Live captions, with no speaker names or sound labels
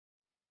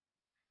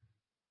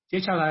接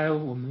下来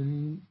我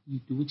们以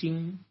读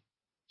经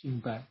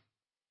敬拜，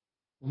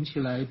我们一起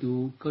来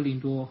读哥林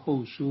多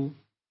后书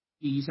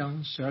第1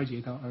章12节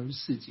到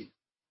24节。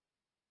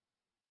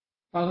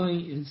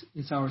Following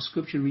is our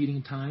scripture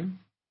reading time.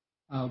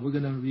 We're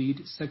going to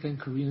read 2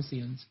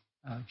 Corinthians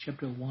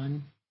chapter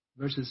 1,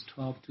 verses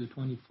 12 to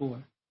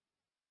 24.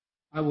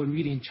 I will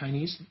read in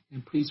Chinese,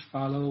 and please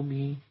follow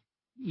me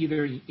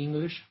either in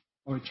English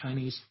or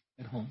Chinese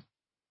at home.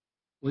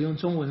 我用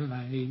中文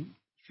来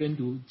宣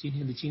读今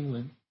天的经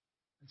文，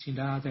请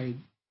大家在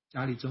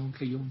家里中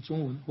可以用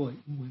中文或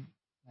英文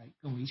来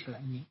跟我一起来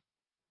念。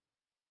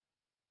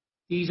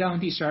第1章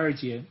第12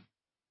节，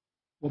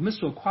我们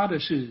所夸的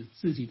是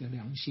自己的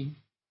良心，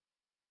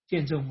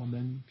见证我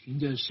们凭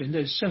着神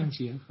的圣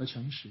洁和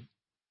诚实，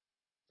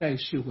在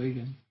世为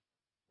人，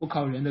不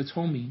靠人的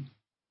聪明，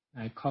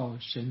乃靠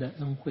神的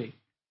恩惠，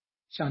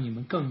像你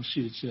们更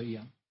是这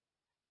样。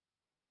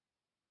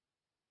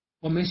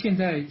我们现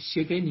在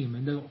写给你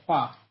们的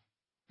话，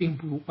并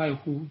不外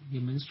乎你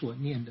们所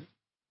念的、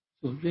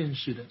所认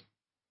识的，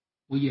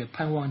我也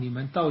盼望你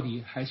们到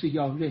底还是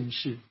要认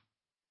识，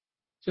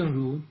正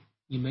如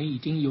你们已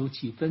经有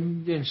几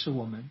分认识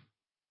我们，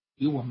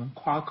以我们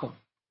夸口，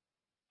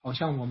好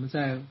像我们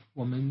在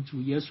我们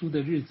主耶稣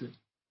的日子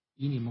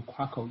以你们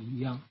夸口一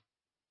样。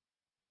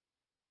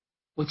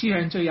我既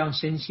然这样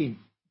深信，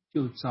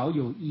就早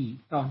有意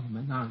到你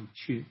们那里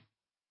去，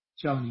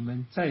叫你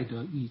们再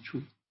得益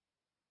处，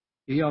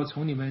也要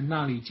从你们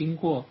那里经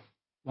过，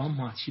往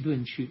马其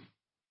顿去，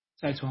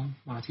再从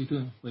马其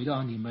顿回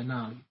到你们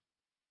那里，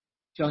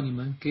叫你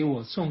们给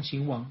我送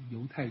行往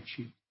犹太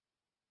去。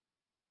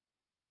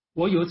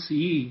我有此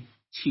意，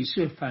岂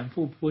是反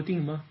复不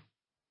定吗？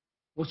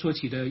我所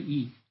起的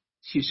意，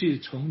岂是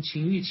从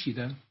情欲起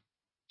的，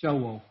叫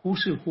我忽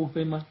是忽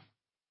非吗？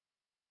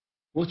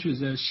我指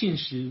着信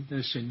实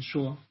的神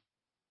说，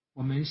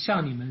我们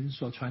向你们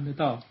所传的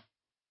道，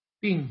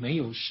并没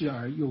有是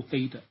而又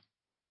非的。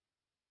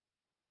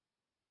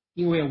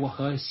因为我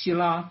和希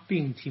拉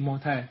并提摩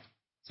太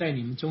在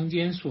你们中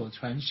间所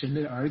传神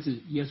的儿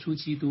子耶稣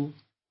基督，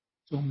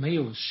总没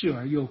有是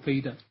而又非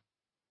的，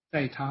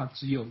在他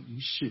只有一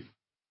是。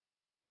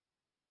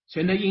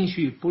神的应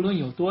许不论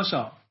有多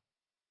少，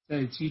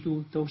在基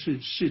督都是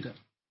是的，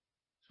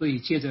所以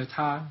借着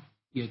他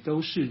也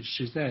都是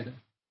实在的，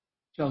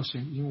叫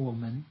神因我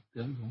们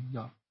得荣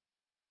耀。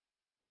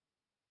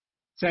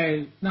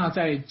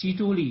在基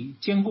督里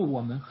坚固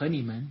我们和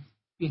你们，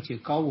并且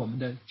膏我们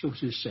的就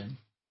是神，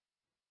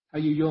他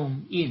又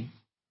用印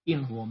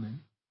了我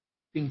们，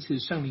并赐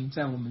圣灵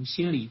在我们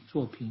心里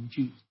做凭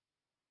据。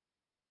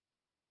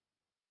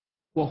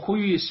我呼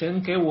吁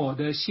神给我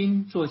的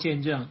心做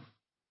见证，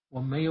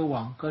我没有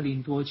往哥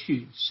林多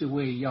去，是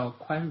为要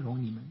宽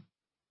容你们。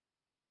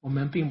我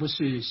们并不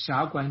是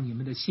辖管你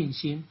们的信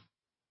心，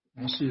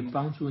乃是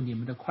帮助你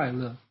们的快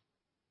乐，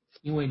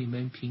因为你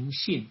们凭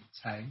信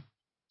才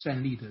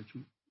站立得住。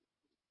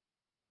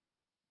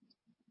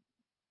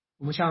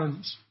我们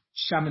向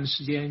下面的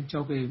时间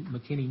交给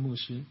McKinney 牧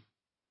师。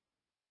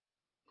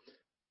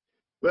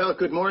Well,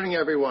 good morning,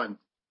 everyone.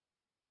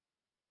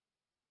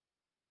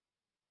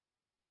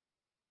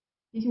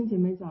 弟兄姐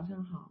妹早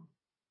上好。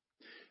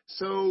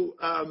So,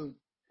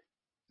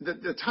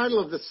 the title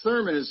of the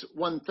sermon is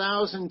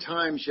 1,000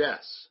 times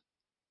yes.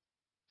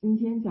 今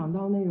天讲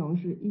到内容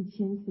是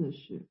1000次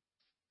是。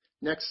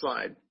Next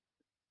slide.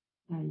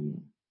 下一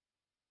页。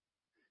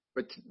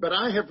But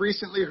I have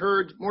recently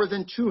heard more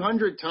than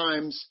 200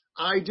 times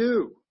I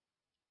do.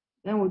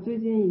 但我最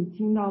近已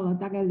听到了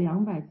大概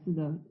200次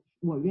的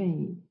我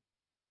愿意。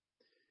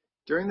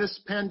During this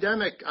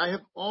pandemic, I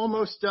have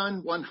almost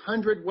done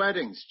 100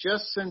 weddings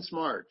just since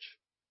March.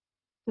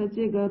 在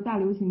这个大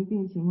流行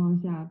病情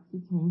况下，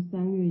自从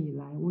3月以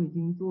来，我已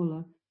经做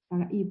了大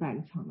概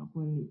100场的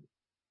婚礼。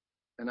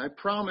And I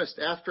promised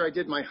after I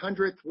did my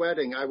 100th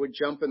wedding, I would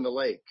jump in the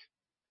lake.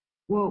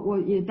 我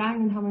也答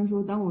应他们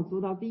说，当我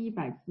做到第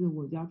100次，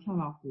我就要跳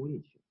到湖里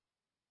去。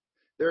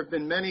There have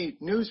been many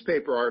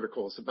newspaper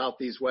articles about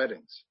these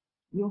weddings.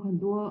 有很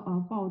多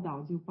报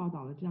道就报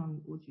道了这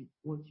样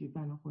我举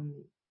办的婚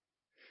礼。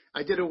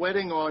I did a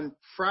wedding on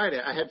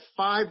Friday. I had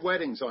 5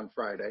 weddings on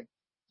Friday.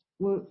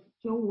 我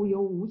周五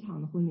有5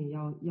场的婚礼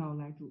要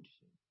来主持。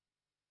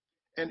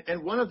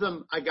And one of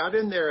them, I got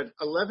in there at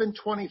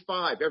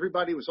 11:25.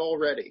 Everybody was all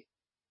ready.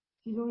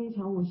 其中一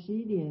场我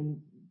11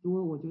点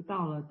多我就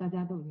到了，大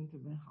家都已经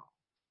准备好。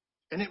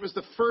And it was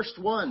the first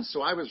one,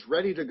 so I was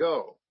ready to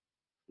go.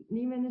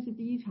 因为那是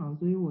第1场，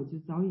所以我就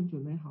早已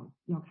准备好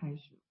要开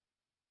始。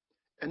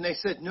And they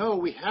said, no,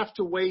 we have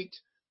to wait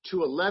to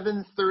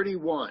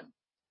 11:31.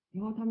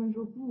 然后他们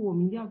说不，我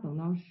们一定要等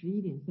到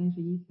11点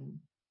31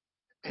分。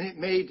And it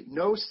made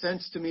no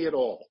sense to me at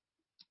all.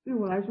 对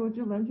我来说，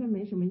这完全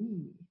没什么意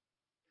义。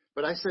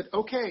But I said,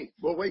 okay,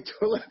 we'll wait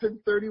till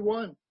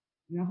 11:31.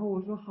 然后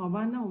我说好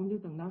吧，那我们就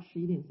等到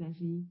11点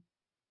31。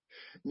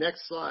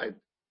Next slide.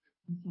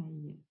 下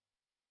一页。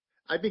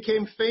I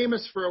became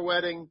famous for a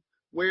wedding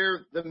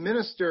where the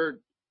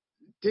minister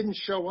didn't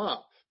show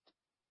up.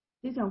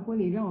 这场婚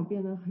礼让我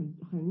变得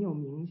很有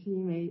名，是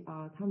因为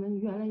他们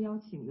原来邀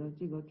请的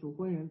这个主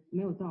婚人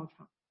没有到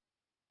场。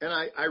And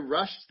I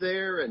rushed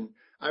there and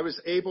I was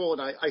able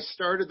and I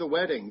started the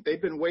wedding. They'd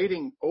been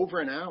waiting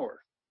over an hour.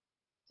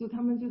 就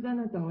他们就在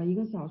那等了1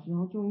个小时，然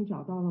后终于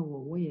找到了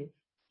我，我也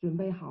准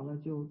备好了，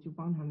就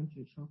帮他们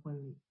主持婚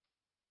礼。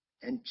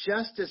And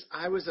just as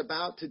I was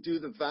about to do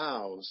the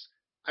vows,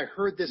 I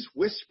heard this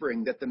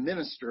whispering that the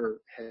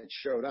minister had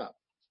showed up.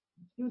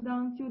 就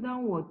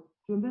当我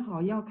准备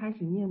好要开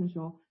始念的时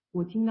候，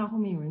我听到后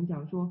面有人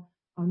讲说，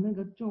那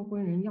个证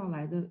婚人要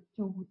来的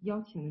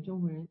邀请的证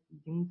婚人已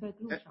经在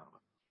路上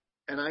了。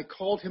And I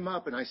called him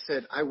up and I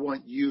said, I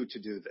want you to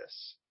do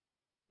this.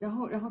 然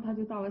后他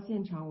就到了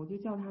现场，我就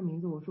叫他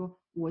名字，我说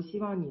我希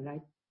望你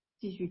来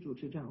继续主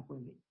持这场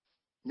婚礼。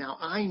Now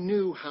I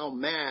knew how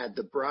mad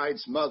the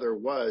bride's mother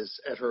was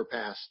at her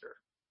pastor.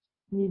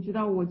 你知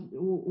道我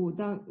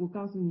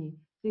告诉你，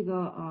这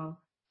个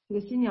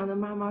新娘的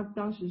妈妈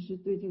当时是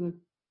对这个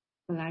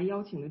本来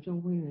邀请的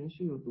证婚人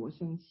是有多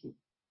生气。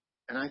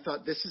And I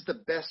thought, this is the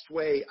best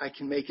way I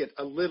can make it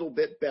a little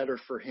bit better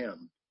for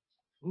him.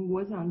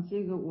 我想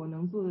这个我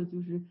能做的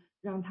就是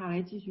让他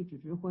来继续主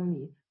持婚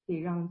礼，可以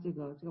让这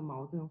个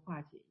矛盾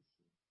化解一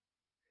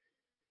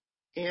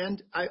些。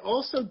And I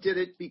also did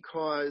it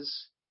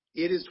because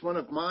it is one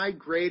of my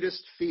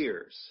greatest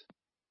fears.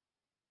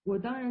 我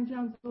当然这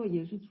样做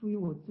也是出于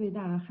我最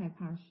大的害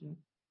怕是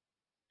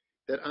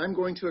that I'm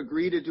going to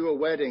agree to do a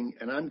wedding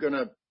and I'm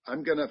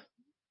gonna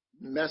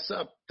mess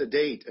up the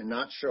date and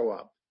not show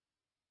up.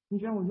 你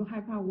知道我就害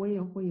怕我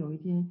也会有一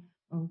天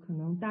可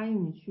能答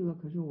应你去了，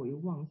可是我又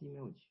忘记没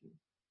有去。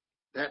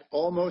That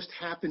almost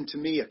happened to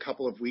me a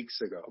couple of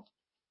weeks ago.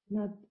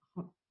 那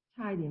好，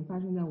差一点发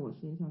生在我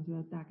身上，就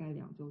在大概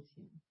2周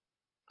前。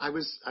I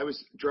was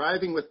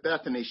driving with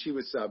Bethany. She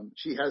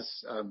has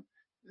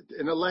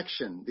an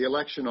election, the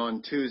election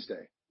on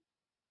Tuesday.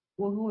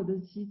 我和我的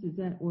妻子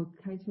我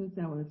开车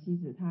载我的妻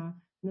子，她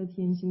那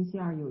天星期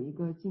二有一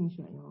个竞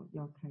选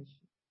要开始。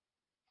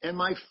And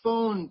my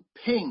phone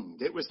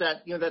pinged. It was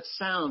that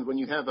sound when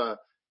you have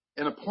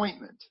an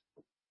appointment.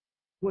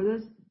 我的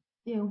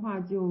电话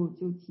就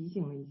提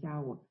醒了一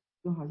下我，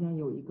就好像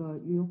有一个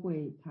约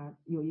会，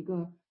有一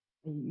个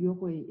约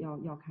会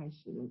要开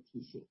始的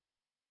提醒。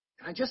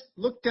And I just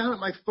looked down at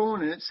my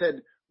phone and it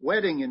said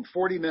wedding in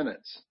 40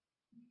 minutes.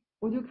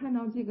 我就看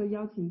到这个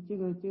邀请，这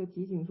个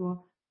提醒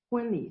说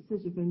婚礼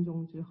40分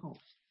钟之后。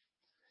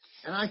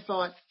And I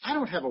thought, I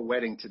don't have a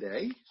wedding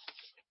today.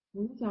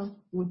 我就想，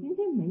我今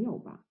天没有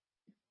吧。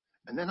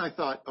And then I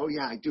thought, oh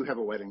yeah, I do have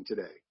a wedding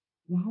today.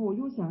 然后我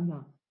又想，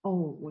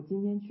我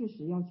今天确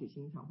实要举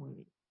行一场婚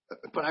礼。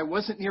But I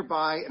wasn't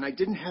nearby and I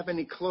didn't have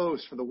any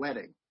clothes for the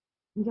wedding.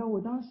 你知道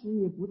我当时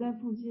也不在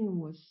附近，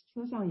我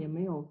车上也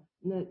没有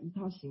那一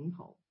套行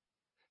头。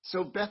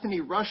So Bethany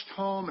rushed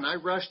home and I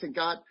rushed and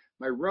got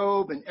my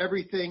robe and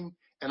everything.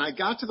 And I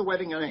got to the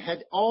wedding and I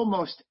had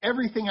almost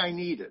everything I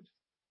needed.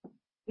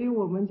 所以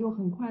我们就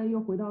很快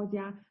又回到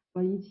家，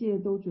把一切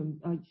都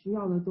需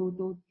要的都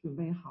准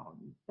备好，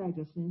带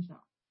着身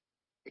上。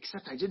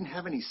Except I didn't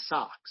have any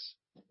socks.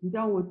 你知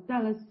道我带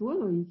了所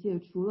有一切，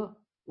除了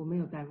我没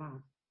有带袜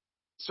子。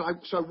So I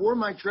wore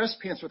my dress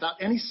pants without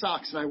any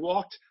socks and I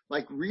walked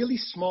like really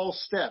small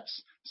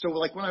steps. So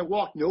like when I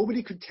walked,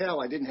 nobody could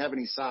tell I didn't have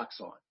any socks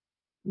on.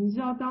 你知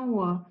道当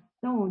我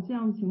这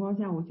样的情况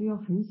下，我就要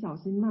很小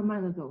心慢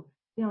慢的走，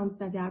这样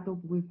大家都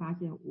不会发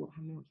现我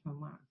还没有穿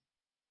袜子。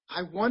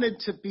I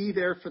wanted to be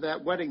there for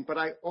that wedding, but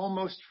I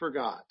almost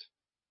forgot.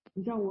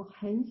 你知道我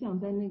很想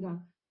在那个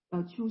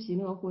出席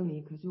那个婚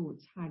礼，可是我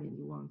差点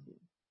就忘记了。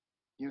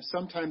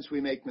Sometimes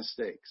we make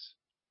mistakes.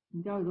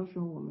 你知道有的时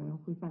候我们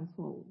会犯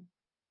错误。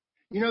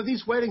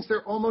These weddings,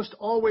 they're almost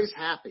always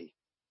happy.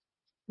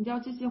 你知道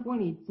这些婚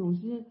礼总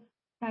是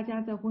大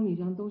家在婚礼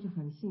上都是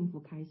很幸福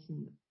开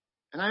心的。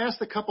And I asked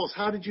the couples,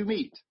 how did you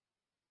meet?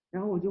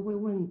 然后我就会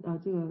问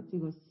这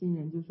个新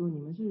人，就说你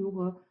们是如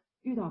何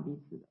遇到彼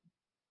此的？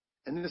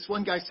 And this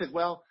one guy said,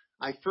 well,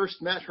 I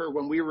first met her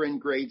when we were in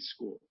grade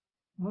school.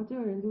 然后这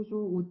个人就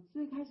说，我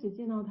最开始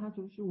见到他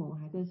就是我们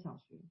还在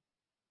小学。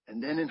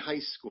And then in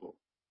high school.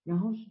 然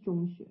后是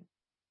中学。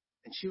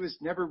And she was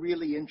never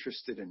really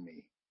interested in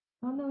me.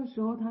 然后那个时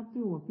候他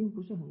对我并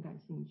不是很感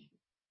兴趣。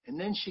And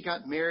then she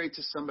got married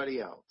to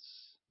somebody else.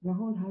 然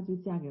后她就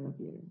嫁给了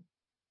别人。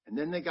And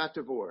then they got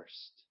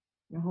divorced.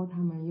 然后他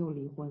们又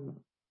离婚了。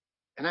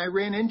And I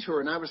ran into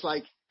her and I was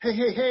like, hey,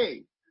 hey,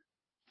 hey.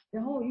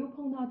 然后我又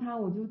碰到她，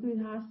我就对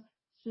她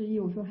示意，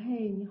我说，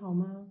嘿，你好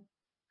吗？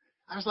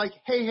 I was like,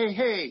 hey, hey,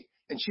 hey.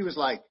 And she was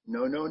like,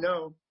 no, no,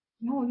 no.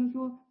 然后我就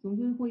说，总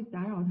是会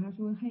打扰她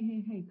说，嘿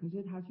嘿嘿，可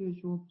是她却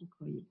说不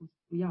可以，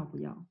不要。不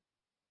要。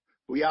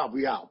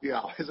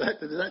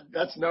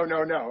That's no,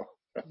 no, no.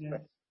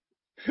 Yes.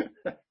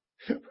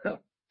 Well,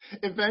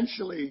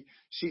 eventually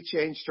she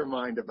changed her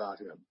mind about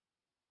him.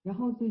 然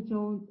后最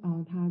终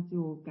她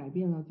就改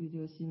变了对这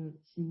个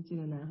这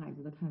个男孩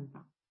子的看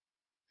法。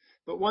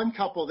But one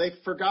couple, they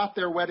forgot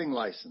their wedding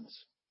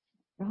license.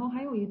 然后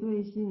还有一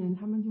对新人，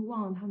他们就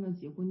忘了他们的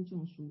结婚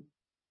证书。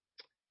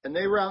And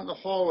they were out in the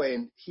hallway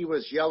and he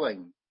was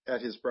yelling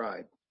at his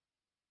bride.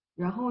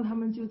 然后他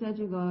们就在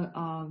这个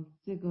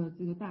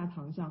大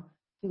堂上，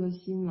这个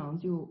新郎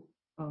就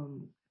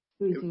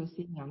对这个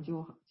新娘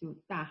就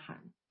大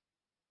喊，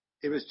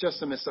 It was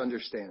just a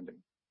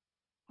misunderstanding.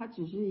 他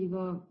只是一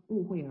个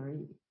误会而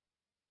已，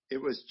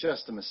 It was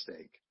just a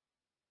mistake.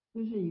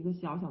 就是一个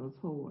小小的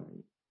错误而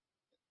已。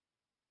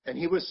 And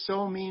he was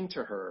so mean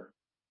to her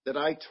that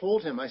I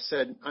told him, I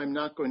said, I'm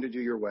not going to do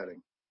your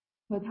wedding.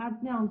 可他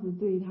那样子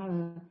对他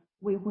的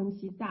未婚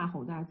妻大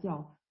吼大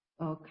叫，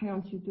看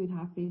上去对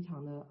他非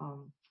常的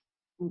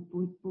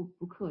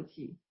不客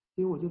气，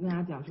所以我就跟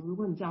他讲说，如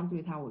果你这样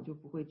对他，我就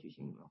不会举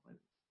行你们婚礼。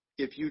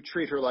 If you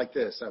treat her like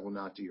this, I will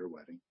not do your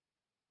wedding.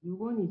 如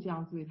果你这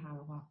样对他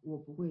的话，我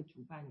不会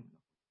主办你们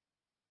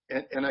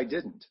的婚礼。 And I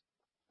didn't.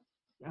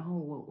 然后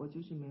我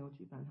就是没有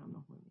举办他们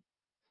的婚礼。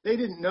 They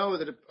didn't know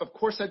that, of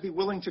course, I'd be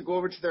willing to go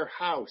over to their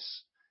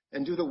house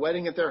and do the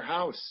wedding at their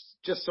house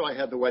just so I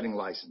had the wedding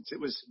license.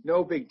 It was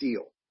no big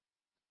deal.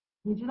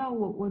 你知道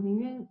我宁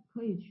愿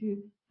可以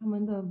去他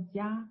们的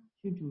家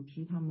去主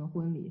持他们的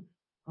婚礼，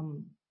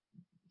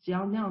只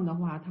要那样的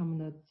话，他们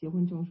的结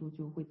婚证书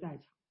就会在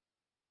场。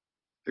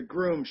 The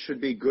groom should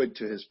be good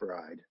to his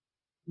bride.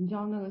 你知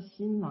道那个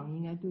新郎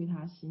应该对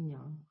他新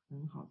娘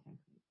很好才可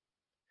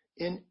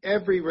以。 In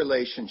every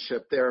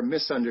relationship, there are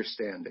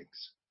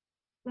misunderstandings.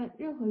 在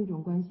任何一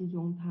种关系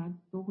中，他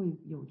都会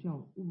有这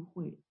种误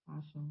会发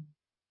生。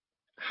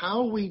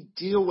 How we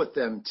deal with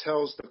them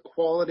tells the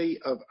quality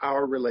of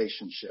our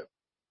relationship.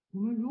 我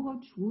们如何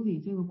处理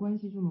这个关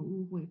系中的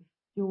误会，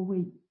就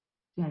会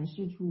展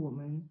示出我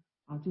们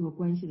这个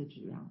关系的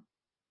质量。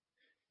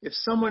 If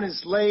someone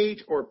is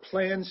late or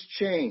plans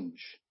change,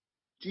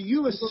 do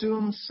you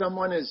assume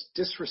someone is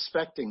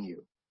disrespecting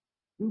you?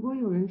 如果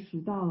有人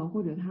迟到了，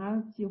或者他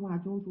计划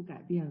中途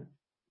改变了，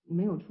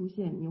没有出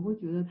现，你会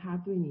觉得他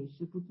对你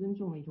是不尊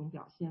重的一种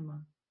表现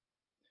吗？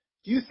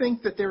 Do you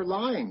think that they're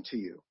lying to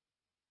you?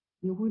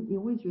 你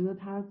会觉得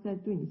他在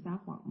对你撒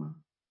谎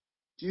吗？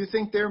 Do you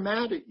think they're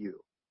mad at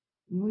you?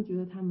 你会觉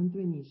得他们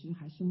对你是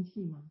还生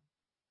气吗？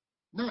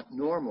 Not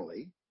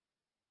normally.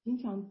 通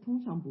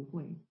常不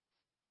会。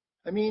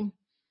 I mean,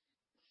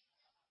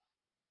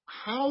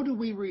 how do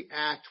we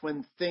react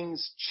when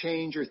things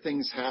change or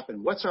things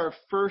happen? What's our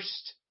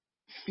first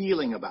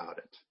feeling about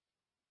it?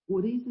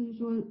 我的意思是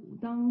说，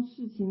当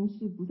事情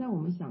是不在我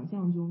们想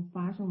象中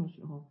发生的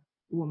时候，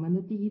我们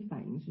的第一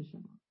反应是什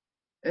么？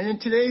 And in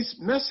today's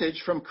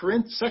message from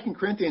 2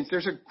 Corinthians,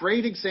 there's a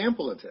great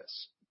example of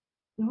this.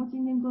 然后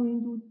今天哥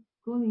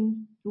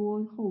林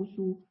多后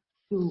书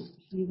就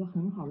是一个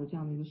很好的这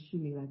样的一个事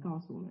例来告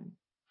诉我们。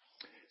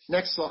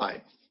 Next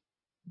slide.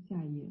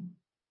 下一页。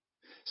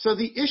 So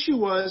the issue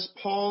was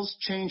Paul's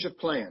change of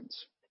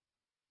plans.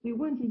 所以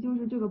问题就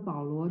是这个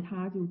保罗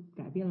他就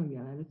改变了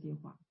原来的计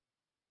划。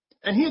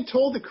 And he had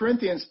told the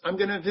Corinthians, I'm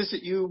going to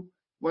visit you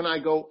when I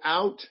go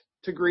out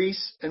to Greece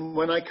and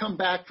when I come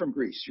back from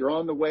Greece. You're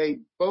on the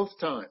way both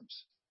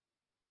times.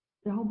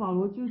 然后保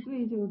罗就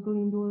对这个哥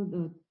林多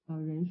的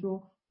人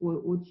说，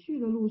我去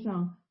的路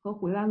上和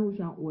回来路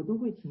上我都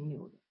会停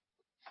留的。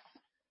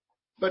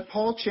 But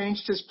Paul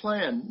changed his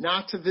plan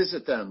not to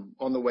visit them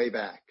on the way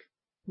back.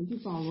 可是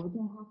保罗在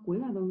他回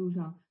来的路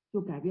上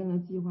就改变了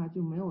计划，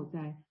就没有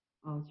再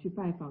去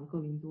拜访哥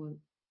林多。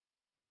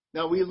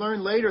 Now we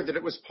learn later that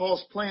it was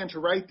Paul's plan to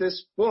write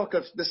this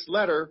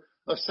letter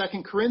of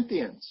 2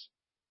 Corinthians.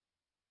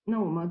 那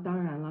我们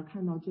当然了，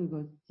看到这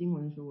个经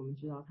文的时候，我们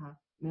知道他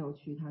没有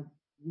去，他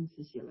因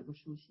此写了个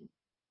书信。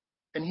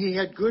 And he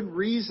had good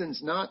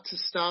reasons not to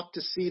stop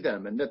to see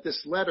them and that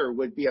this letter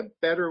would be a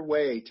better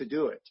way to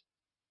do it.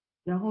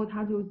 然后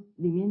他就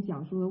里面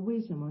讲述了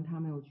为什么他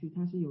没有去，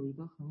他是有一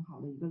个很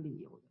好的一个理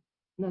由的。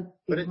那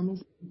给他们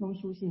写一封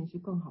书信是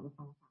更好的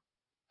方法。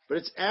 But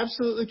it's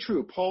absolutely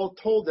true. Paul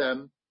told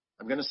them,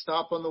 I'm going to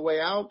stop on the way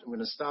out, I'm going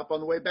to stop on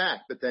the way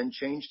back, but then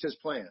changed his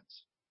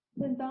plans.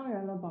 那当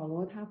然了，保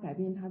罗他改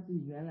变他自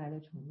己原来的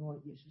承诺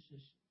也是事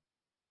实。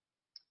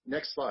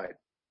 Next slide.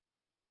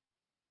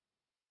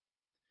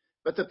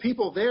 But the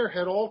people there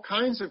had all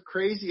kinds of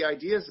crazy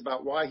ideas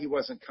about why he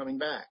wasn't coming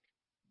back.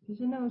 其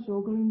实那个时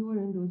候哥林多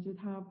人得知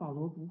保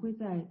罗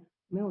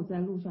没有在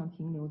路上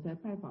停留，在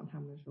拜访他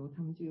们的时候，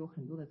他们就有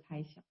很多的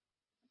猜想。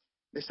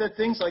 They said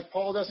things like,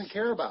 Paul doesn't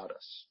care about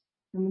us.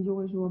 他们就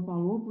会说保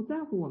罗不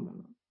在乎我们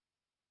了，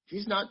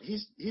 He's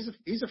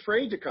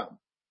afraid to come.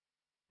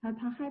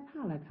 他害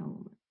怕来看我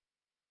们。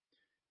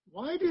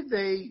 Why did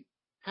they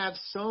have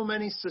so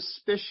many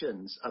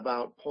suspicions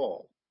about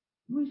Paul?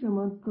 为什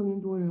么哥林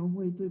多人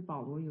会对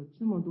保罗有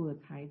这么多的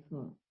猜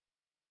测？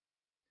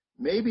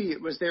 Maybe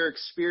it was their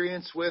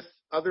experience with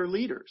other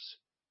leaders.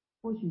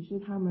 或许是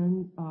他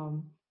们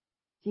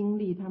经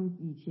历他们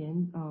以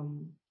前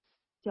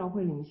教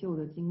会领袖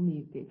的经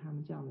历给他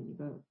们这样的一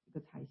个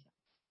猜想。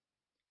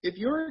 If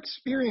your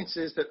experience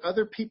is that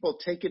other people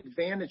take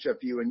advantage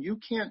of you and you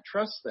can't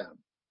trust them,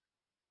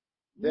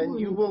 then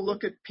you will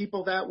look at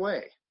people that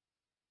way.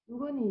 如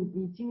果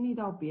你经历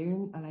到别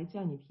人来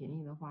占你便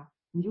宜的话，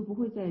你就不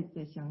会再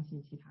相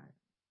信其他人。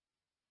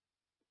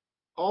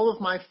 All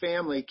of my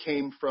family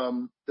came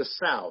from the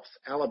South,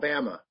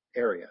 Alabama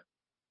area.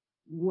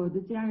 我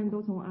的家人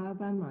都从阿拉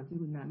巴马这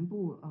个南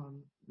部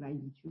来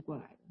移居过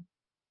来的。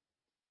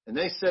And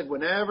they said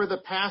whenever the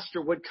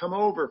pastor would come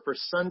over for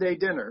Sunday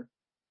dinner,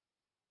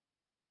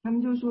 他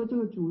们就说这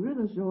个主日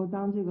的时候，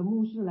当这个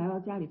牧师来到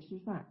家里吃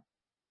饭，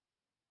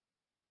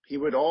 he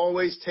would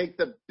always take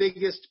the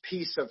biggest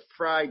piece of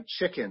fried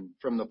chicken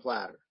from the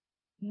platter.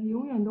 他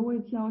永远都会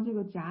挑这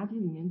个炸鸡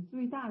里面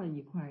最大的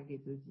一块给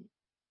自己。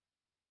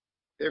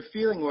Their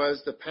feeling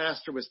was the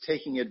pastor was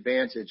taking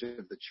advantage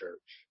of the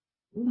church.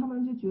 因为他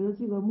们就觉得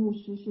这个牧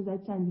师是在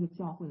占这个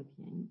教会的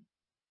便宜。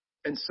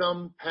And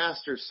some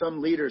pastors,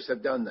 some leaders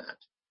have done that.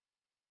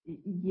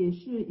 也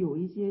是有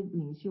一些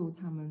领袖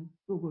他们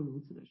做过如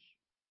此的事。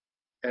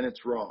And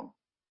it's wrong.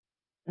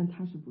 但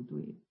他是不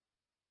对的。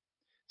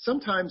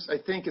Sometimes I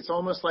think it's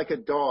almost like a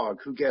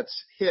dog who gets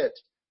hit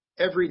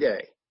every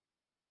day.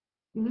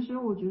 有的时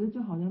候我觉得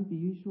就好像比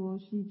喻说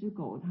是一只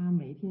狗，它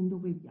每一天都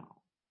被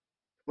咬。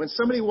When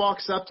somebody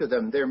walks up to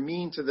them, they're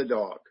mean to the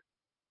dog.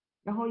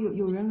 然后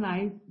有人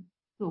来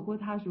走过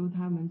它的时候，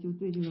他们就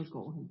对这个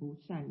狗很不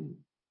善意。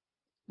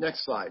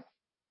Next slide.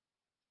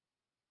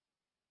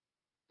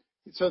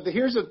 So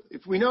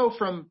if we know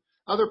from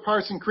other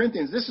parts in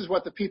Corinthians, this is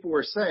what the people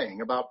were saying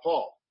about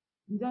Paul.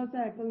 你知道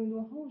在哥林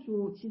多后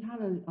书其他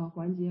的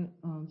环节，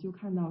就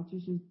看到就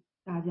是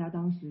大家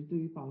当时对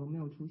于保罗没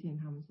有出现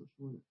他们所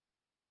说的。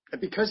And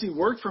because he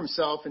worked for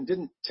himself and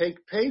didn't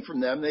take pay from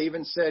them, they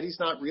even said he's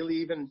not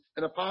really even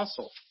an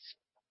apostle.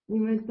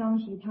 因为当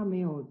时他没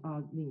有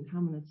领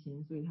他们的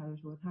钱，所以他就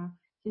说他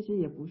其实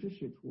也不是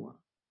使徒啊。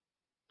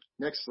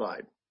Next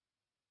slide.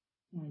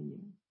 下一页。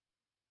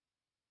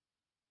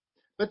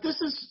But this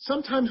is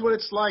sometimes what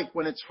it's like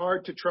when it's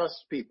hard to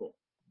trust people.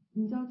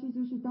 你知道这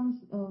就是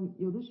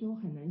有的时候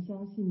很难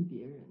相信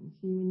别人，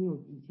是因为你有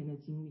以前的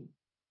经历。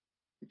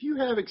If you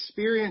have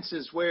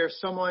experiences where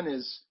someone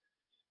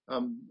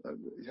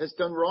has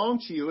done wrong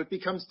to you, it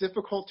becomes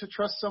difficult to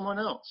trust someone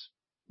else.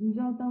 你知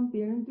道当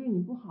别人对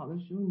你不好的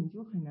时候，你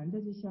就很难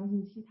再去相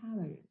信其他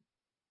的人。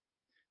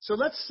So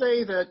let's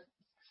say that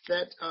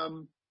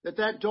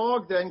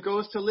dog then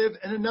goes to live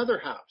in another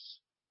house.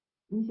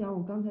 你想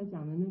我刚才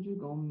讲的那只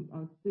狗，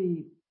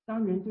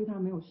当人对它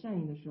没有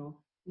善意的时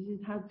候，其实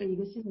它被一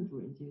个新的主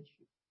人接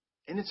取。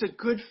And it's a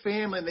good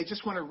family, and they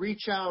just want to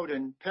reach out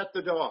and pet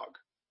the dog.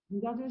 你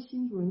知道这个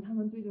新主人他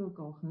们对这个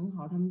狗很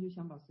好，他们就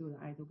想把所有的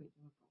爱都给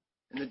这个狗。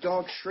And the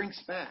dog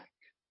shrinks back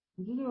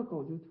可是这个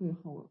狗就退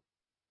后了。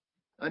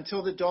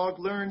until the dog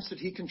learns that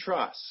he can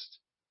trust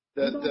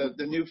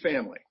the new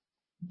family.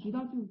 直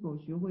到这个狗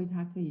学会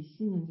它可以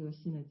信任这个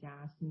新的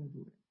家、新的主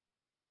人。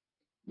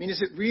I mean,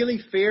 is it really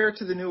fair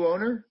to the new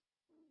owner?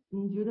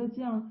 你觉得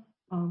这样，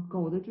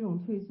狗的这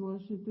种退缩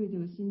是对这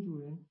个新主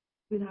人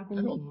对它公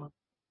平吗？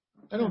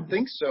 I don't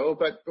think so,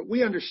 but we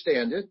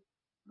understand it.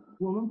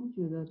 我们不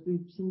觉得对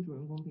新主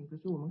人公平，可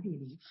是我们可以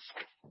理解。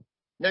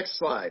Next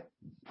slide.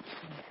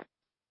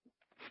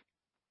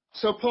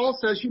 So Paul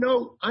says,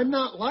 I'm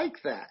not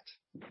like that.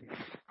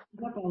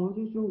 那保罗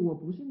就说：“我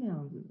不是那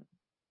样子的。”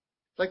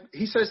 Like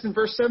he says in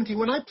verse 17,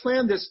 when I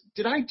planned this,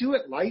 did I do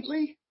it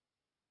lightly?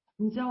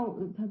 你知道，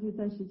他就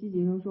在17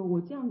节中说：“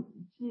我这样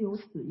是有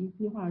此一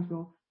计划的时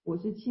候，我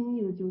是轻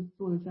易的就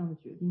做了这样的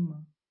决定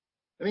吗？”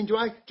 I mean, do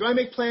I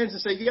make plans and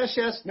say yes,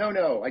 yes, no,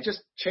 no? I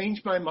just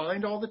change my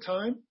mind all the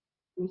time?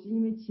 我是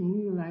因为情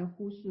欲来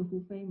忽是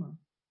忽非吗？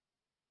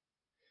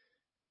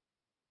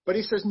 But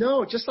he says,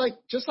 no, just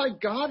like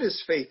God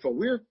is faithful,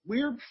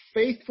 we're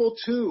faithful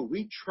too.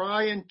 We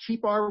try and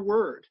keep our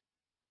word.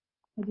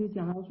 他就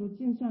讲到说，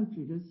就像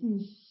指着信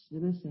实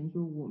的神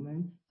说，我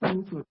们像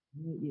你所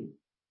言的也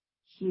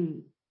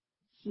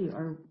是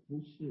而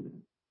不是的。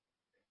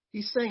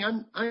He's saying,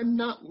 I'm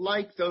not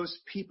like those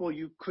people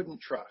you couldn't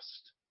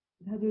trust.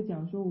 他就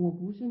讲说，我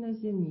不是那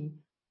些你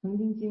曾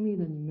经经历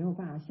的你没有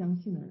办法相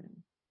信的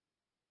人。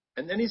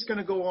 And then he's going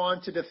to go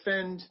on to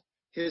defend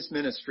his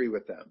ministry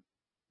with them.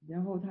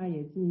 然后他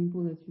也进一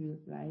步的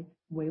去来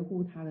维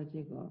护他的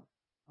这个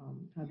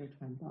他的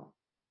传道。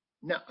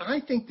Now, I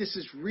think this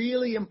is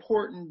really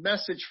important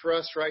message for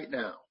us right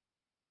now.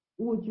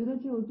 我觉得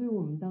这个对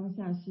我们当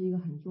下是一个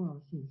很重要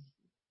的信息。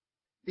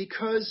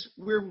Because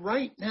we're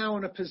right now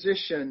in a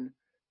position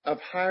of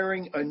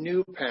hiring a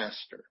new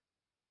pastor.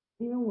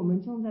 因为我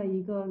们正在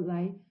一个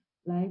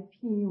来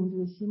聘用这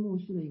个新牧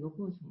师的一个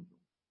过程中。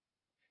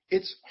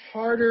It's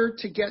harder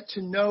to get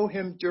to know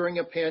him during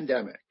a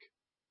pandemic.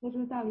 在这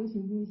个大流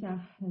行之下，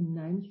很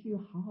难去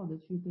好好的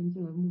去跟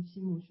这个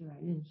新牧师来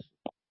认识。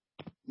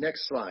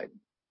Next slide.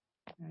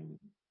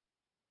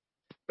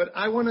 But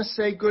I want to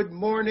say good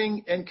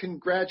morning and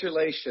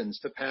congratulations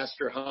to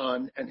Pastor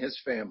Han and his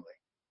family.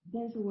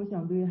 但是我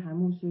想对韩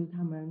牧师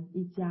他们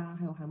一家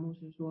还有韩牧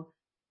师说，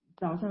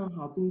早上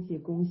好，并且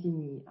恭喜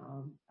你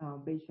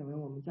被选为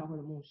我们教会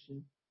的牧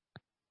师。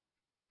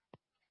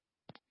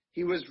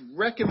He was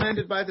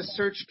recommended by the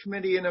search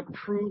committee and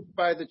approved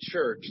by the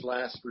church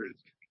last week.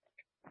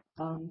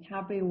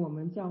 他被我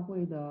们教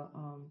会的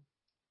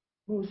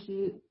牧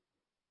师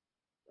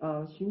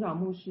寻找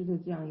牧师的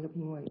这样一个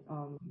评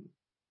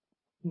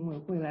委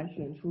会来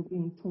选出，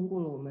并通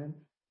过了我们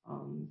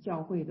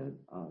教会的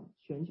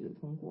选举的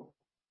通过。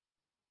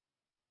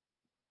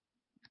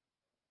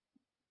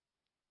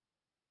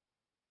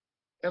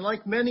And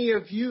like many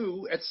of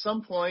you, at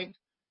some point,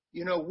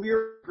 you know,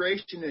 we're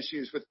immigration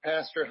issues with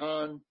Pastor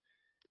Han,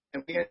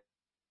 and we had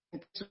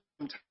some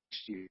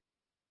touched you.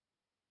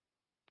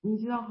 你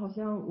知道，好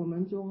像我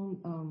们中，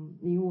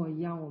你我一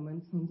样，我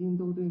们曾经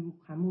都对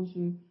韩牧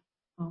师，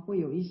会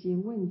有一些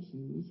问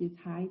题、一些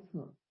猜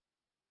测。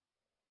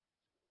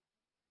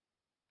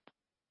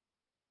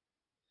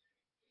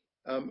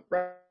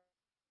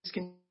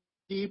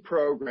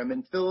Program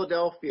in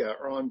Philadelphia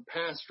are on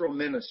pastoral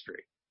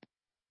ministry.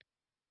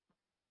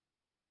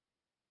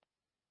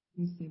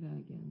 Can you say that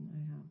again? I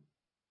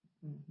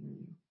can't hear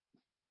you.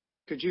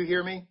 Could you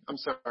hear me? I'm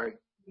sorry.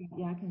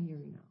 Yeah, I can hear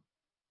you now.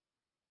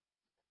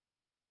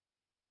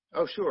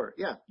 Oh, sure.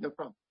 Yeah, no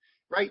problem.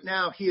 Right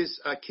now, he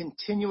is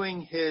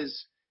continuing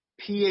his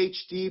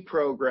PhD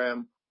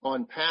program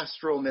on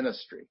pastoral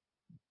ministry.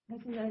 他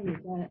现在也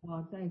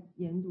在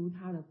研读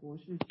他的博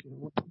士学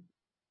位。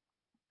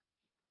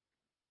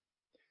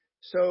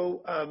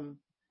So,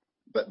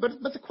 but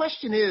the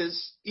question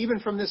is, even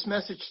from this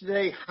message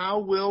today, how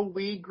will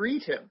we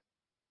greet him?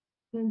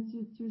 但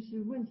就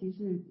是问题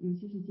是，尤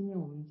其是今天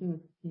我们这个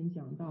天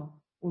讲到，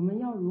我们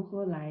要如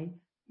何来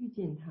遇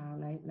见他，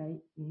来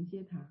迎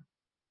接他。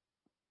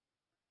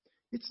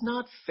It's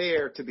not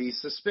fair to be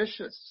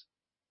suspicious.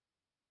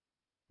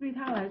 对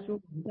他来说，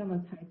我们这样的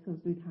猜测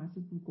对他是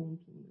不公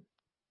平的。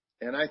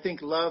And I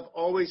think love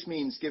always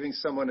means giving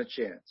someone a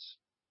chance.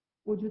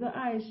 我觉得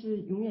爱是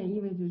永远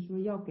意味着说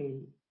要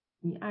给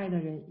你爱的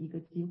人一个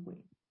机会。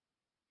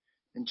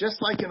And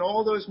just like in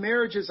all those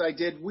marriages I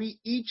did, we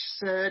each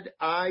said,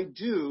 I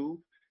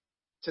do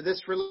to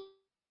this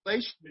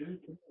relationship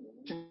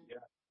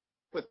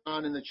with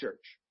God in the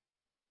church.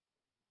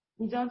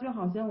 你知道，就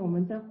好像我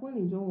们在婚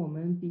礼中，我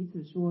们彼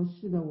此说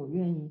是的，我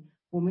愿意，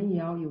我们也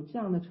要有这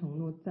样的承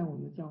诺在我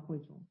们的教会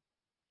中。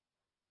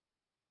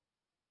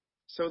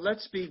So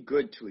let's be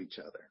good to each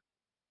other.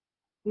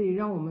 所以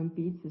让我们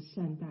彼此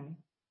善待。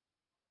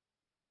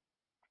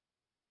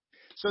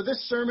So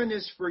this sermon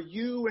is for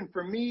you and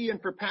for me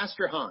and for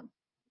Pastor Han.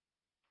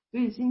 所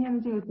以今天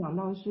的这个讲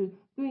道是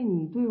对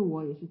你、对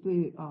我，也是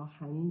对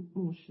韩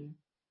牧师。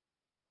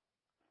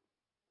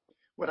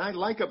What I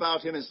like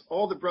about him is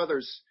all the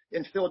brothers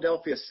in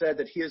Philadelphia said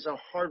that he is a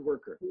hard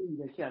worker.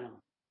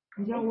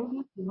 你知道我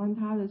所喜欢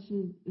他的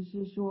是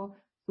说，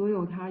所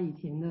有他以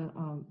前的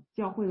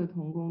教会的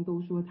同工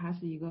都说他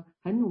是一个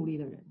很努力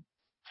的人。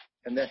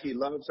And that he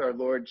loves our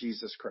Lord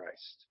Jesus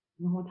Christ.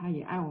 然后他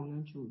也爱我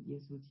们的主耶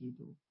稣基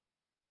督。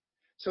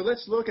So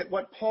let's look at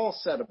what Paul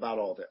said about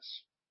all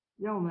this.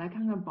 让我们来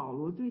看看保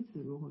罗对此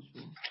如何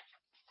说。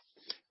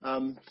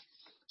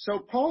So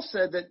Paul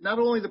said that not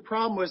only the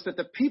problem was that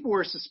the people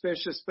were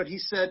suspicious, but he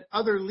said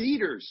other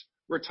leaders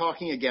were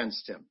talking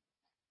against him.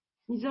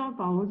 你知道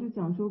保罗就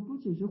讲说，不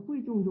只是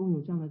会众中有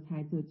这样的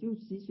猜测，就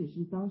即使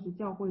是当时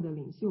教会的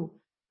领袖，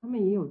他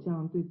们也有这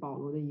样对保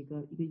罗的一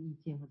个意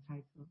见和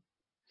猜测。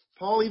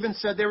Paul even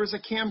said there was a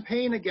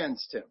campaign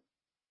against him.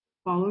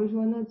 保罗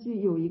说，那就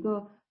有一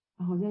个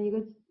好像有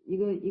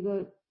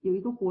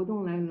一个活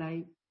动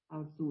来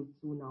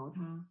阻挠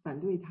他，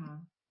反对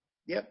他。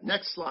Yep,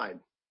 next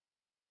slide.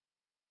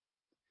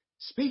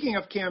 Speaking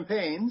of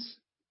campaigns,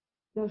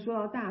 要说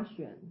到大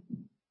选。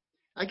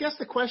I guess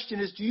the question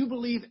is, do you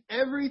believe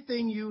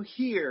everything you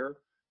hear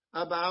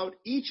about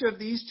each of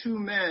these two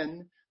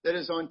men that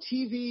is on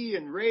TV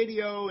and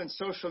radio and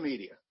social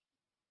media?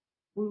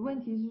 我的问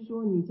题是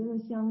说，你真的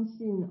相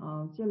信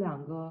这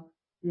两个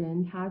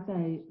人他在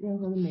任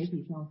何的媒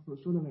体上所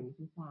说的每一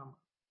句话吗？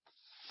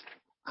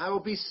 I will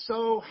be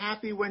so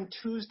happy when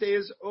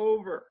Tuesday is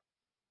over.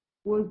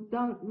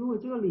 如果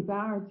这个礼拜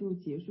二就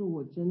结束，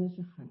我真的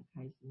是很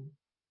开心。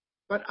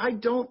But I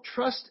don't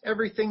trust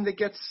everything that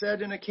gets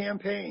said in a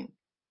campaign.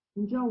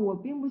 你知道，我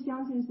并不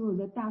相信所有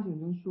在大选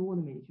中说过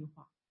的每一句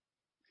话。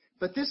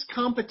But this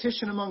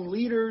competition among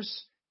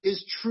leaders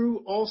is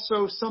true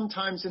also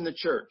sometimes in the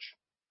church.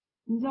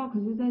 你知道，可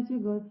是在这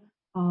个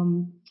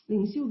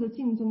领袖的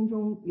竞争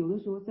中，有的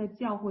时候在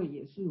教会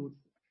也是如此。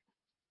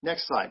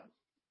Next slide.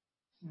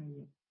 下一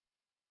页。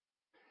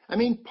I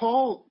mean,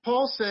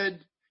 Paul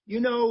said,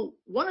 you know,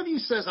 one of you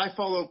says I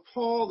follow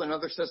Paul,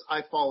 another says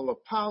I follow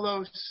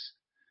Apollos.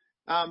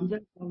 Yeah.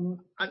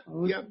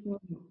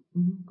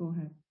 Go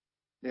ahead.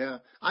 Yeah,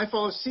 I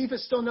follow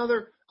Cephas, still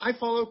another, I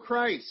follow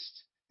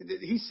Christ.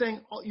 He's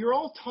saying, you're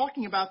all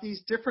talking about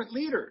these different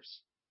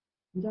leaders.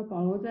 你知道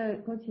保罗在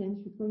哥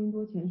林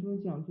多前书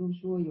讲，就是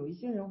说有一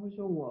些人会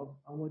说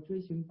我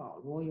追寻保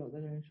罗，有的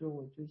人说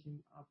我追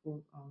寻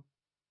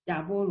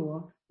亚波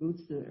罗，如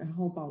此。然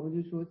后保罗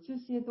就说这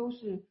些都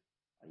是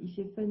一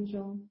些纷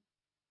争。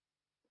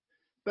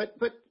But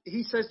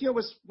he says, you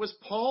know, was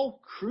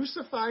Paul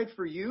crucified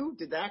for you?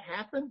 Did that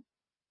happen?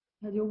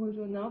 他就会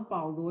说，然后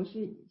保罗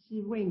是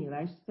为你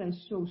来在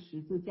受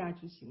十字架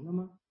之刑的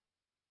吗？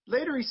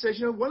 Later he says,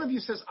 you know, one of you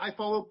says I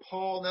follow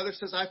Paul, another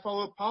says I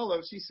follow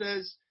Apollos. He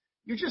says,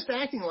 you're just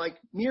acting like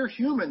mere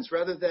humans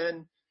rather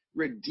than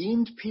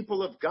redeemed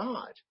people of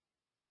God.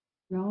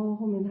 然后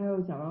后面他又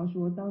讲到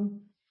说，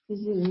当这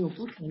些人有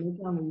不同的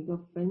这样的一个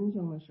纷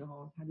争的时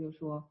候，他就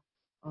说，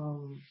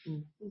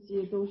这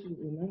些都是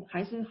我们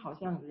还是好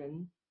像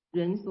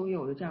人所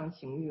有的这样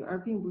情欲，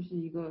而并不是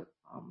一个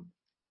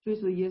追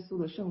随耶稣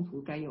的圣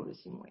徒该有的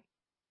行为。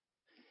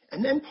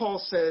And then Paul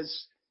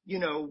says,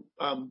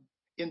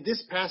 in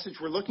this passage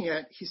we're looking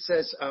at, he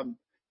says,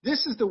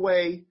 this is the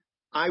way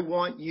I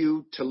want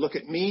you to look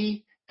at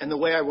me and the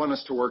way I want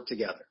us to work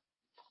together.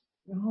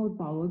 然后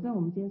保罗在我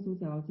们今天所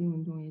讲的经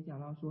文中也讲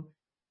到说，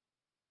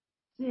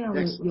这样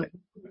的有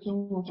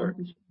生活方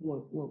式是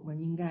我们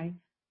应该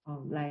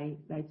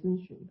来遵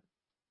循的。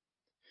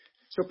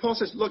So Paul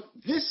says, look,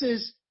 this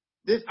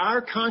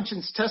our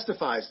conscience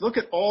testifies. Look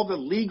at all the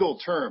legal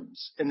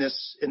terms in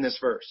this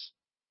verse.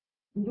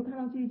 你就看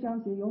到这一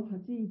章节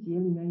这一节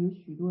里面有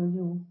许多的这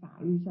种法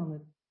律上的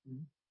词。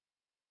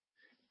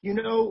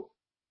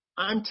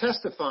I'm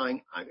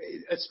testifying,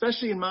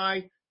 especially in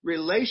my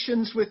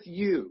relations with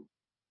you,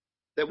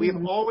 that we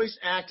have always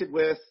acted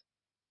with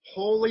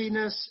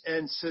holiness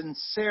and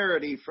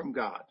sincerity from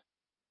God.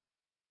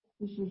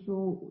 就是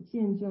说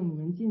见证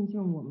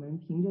我们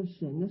凭着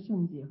神的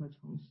圣洁和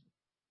诚实。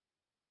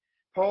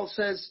Paul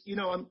says,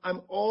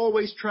 I'm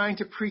always trying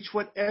to preach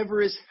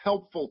whatever is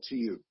helpful to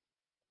you.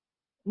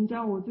 你知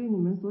道我对你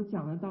们所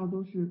讲的道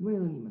都是为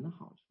了你们的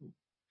好处。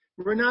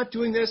We're not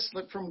doing this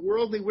from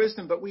worldly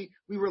wisdom, but we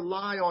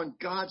rely on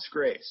God's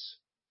grace.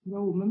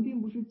 我们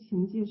并不是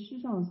凭借世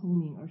上的聪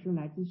明，而是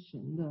来自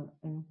神的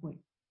恩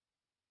惠。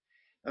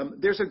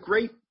There's a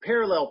great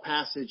parallel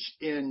passage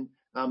in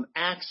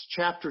Acts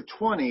chapter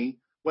 20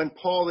 when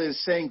Paul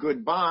is saying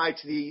goodbye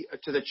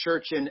to the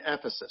church in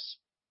Ephesus.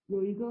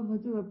 有一个和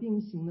这个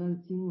并行的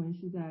经文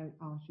是在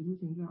使徒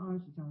行传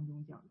20章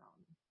中讲到的。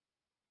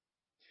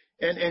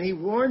And he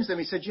warns them.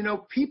 He said,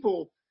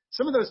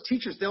 some of those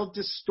teachers, they'll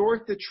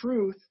distort the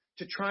truth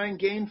to try and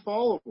gain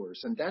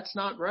followers, and that's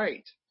not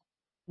right.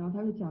 然后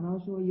他就讲到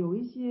说，有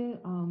一些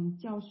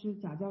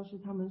假教师，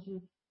他们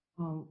是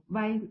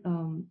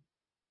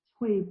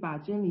会把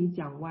真理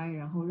讲歪，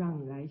然后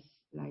让你来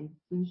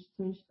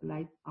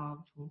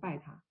崇拜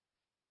他。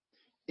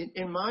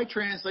In my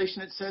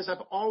translation, it says,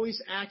 I've always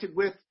acted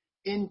with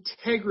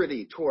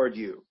integrity toward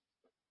you.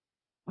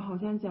 好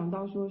像讲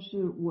到说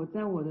是我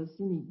在我的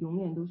心里永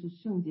远都是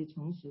圣洁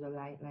诚实的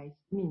来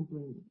面对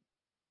你。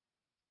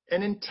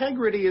And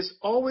integrity is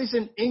always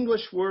an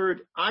English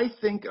word I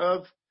think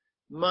of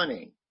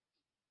money.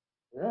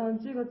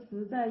 这个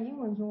词在英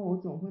文中我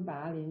总会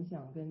把它联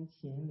想跟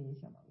钱联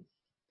想到一起。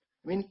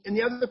I mean, in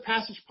the other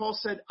passage, Paul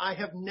said, I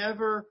have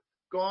never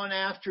gone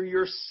after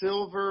your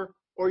silver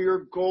or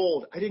your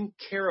gold. I didn't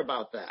care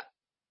about that.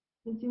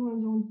 在经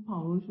文中，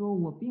保罗说：“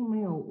我并没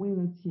有为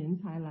了钱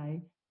财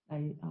来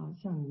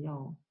向你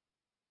要。”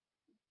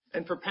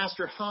 And for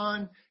Pastor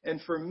Han, and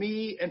for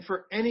me, and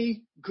for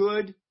any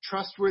good,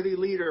 trustworthy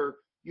leader,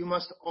 you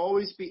must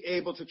always be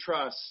able to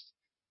trust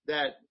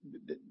that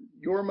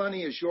your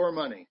money is your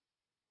money.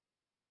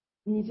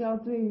 你知道，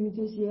对于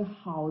这些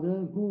好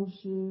的牧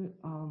师，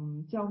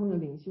教会的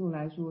领袖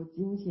来说，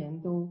金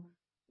钱都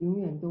永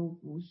远都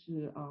不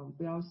是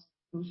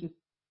都是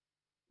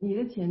你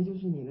的钱就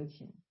是你的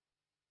钱。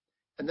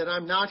And that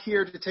I'm not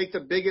here to take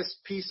the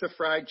biggest piece of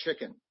fried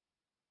chicken.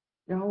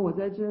 然后我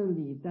在这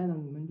里待到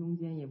你们中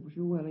间，也不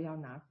是为了要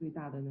拿最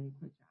大的那一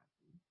块炸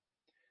鸡。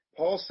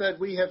Paul said,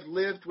 we have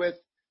lived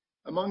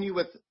among you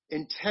with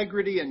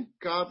integrity and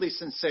godly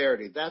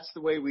sincerity. That's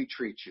the way we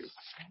treat you.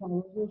 保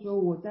罗就说：“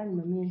我在你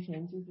们面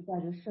前就是带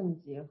着圣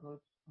洁和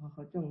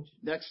正直。”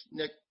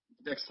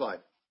 Next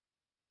slide.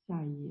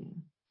 下一页。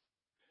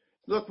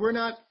Look, we're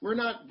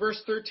not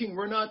verse 13.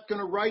 We're not going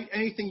to write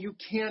anything you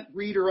can't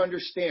read or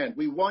understand.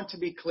 We want to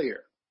be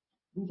clear.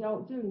 你知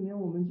道，这里面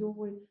我们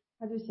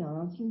他就想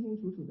要清清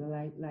楚楚的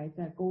来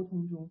在沟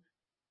通中，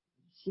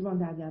希望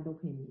大家都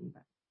可以明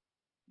白。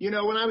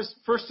When I was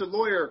first a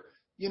lawyer,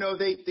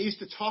 they used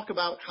to talk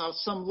about how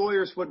some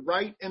lawyers would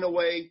write in a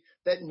way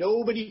that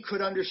nobody could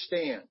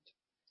understand.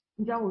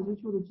 你知道，我最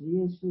初的职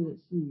业是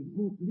以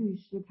律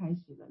师开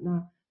始的。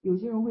那有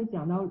些人会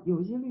讲到，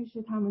有些律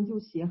师他们就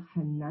写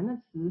很难的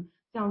词，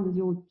这样子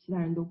就其他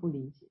人都不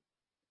理解。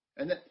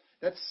And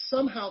that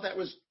somehow that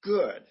was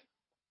good.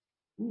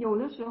 有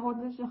的时候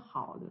这是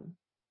好的。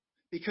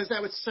Because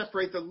that would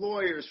separate the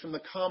lawyers from the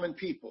common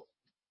people.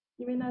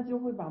 因为那就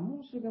会把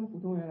牧师跟普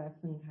通人来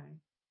分开。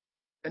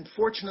And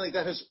fortunately,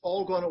 that has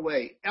all gone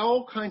away.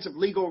 All kinds of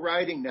legal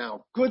writing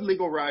now, good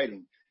legal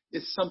writing,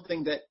 is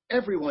something that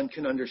everyone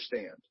can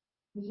understand.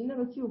 可是那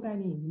个旧概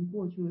念已经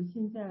过去了，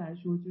现在来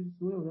说，就是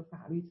所有的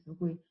法律词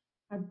汇，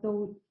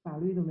法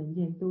律的文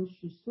件都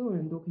是所有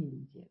人都可以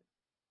理解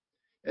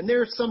的。And there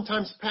are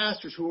sometimes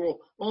pastors who will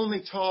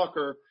only talk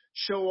or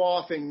show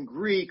off in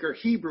Greek or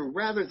Hebrew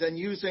rather than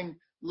using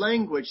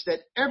language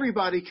that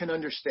everybody can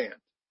understand.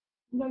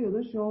 你知道，有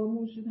的时候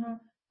牧师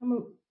他们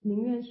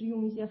宁愿是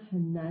用一些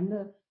很难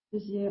的这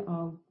些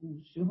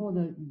古时候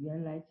的语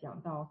言来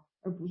讲道，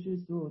而不是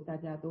所有大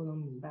家都能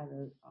明白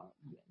的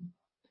语言。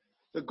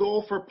The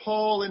goal for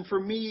Paul and for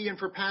me and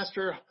for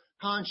Pastor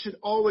Han should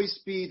always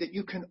be that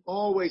you can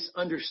always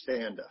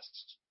understand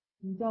us.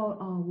 你知道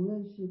无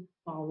论是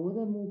保罗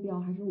的目标，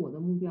还是我的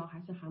目标，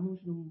还是韩牧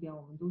师的目标，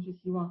我们都是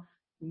希望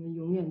你们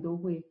永远都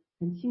会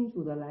很清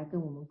楚的来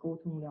跟我们沟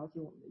通，了解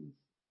我们的意思。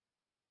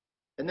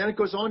And then it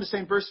goes on to say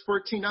in verse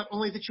 14, not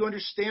only that you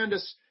understand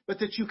us, but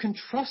that you can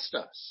trust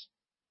us.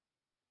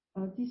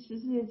 第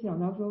14节讲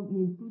到说，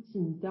你不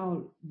仅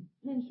要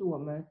认识我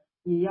们，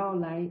也要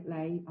来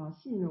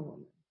信任我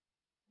们。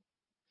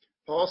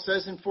Paul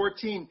says in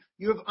 14,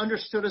 you have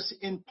understood us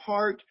in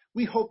part.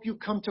 We hope you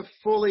come to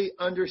fully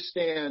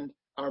understand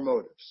our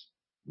motives.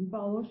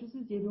 保罗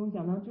14节中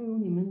讲到，正如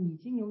你们已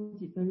经有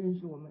几分认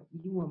识我们，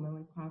以我们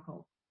为夸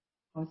口，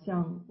好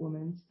像我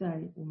们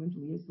在我们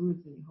主耶稣日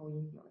子以后以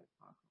你们为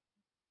夸口。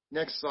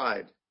Next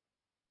slide.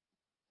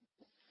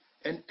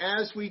 And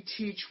as we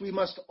teach, we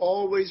must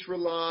always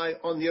rely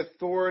on the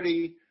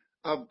authority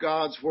of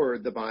God's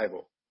word, the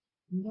Bible.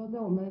 你知道，在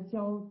我们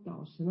教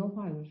导神的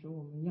话语的时候，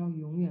我们要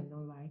永远的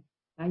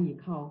来依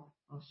靠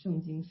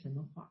圣经神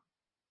的话。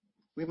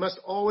We must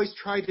always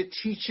try to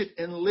teach it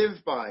and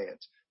live by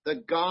it, the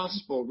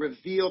gospel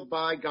revealed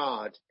by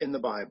God in the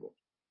Bible.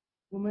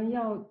 我们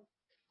要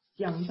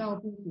讲到，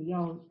并且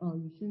要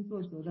以身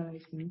作则的来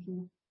行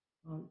出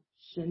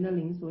神的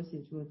灵所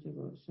写出的这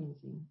个圣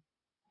经。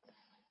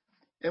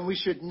And we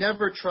should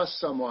never trust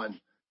someone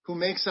who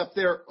makes up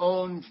their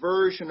own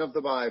version of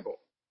the Bible.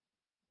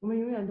 我们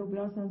永远都不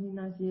要相信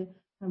那些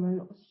他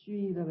们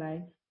蓄意的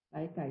来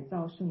改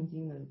造圣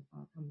经的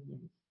他们言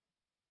辞。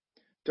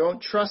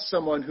Don't trust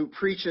someone who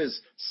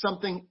preaches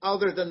something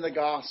other than the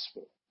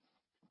gospel.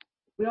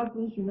 不要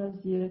遵循那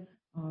些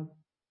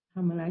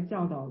他们来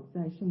教导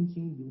在圣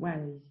经以外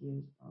的一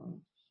些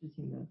事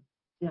情的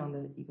这样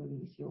的一个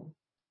领袖。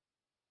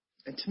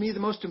And to me, the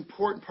most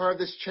important part of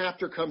this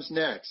chapter comes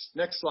next.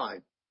 Next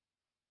slide.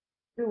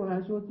 对我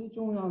来说，最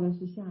重要的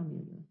是下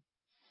面的。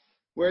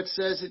Where it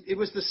says, it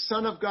was the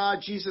Son of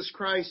God, Jesus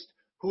Christ,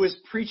 who is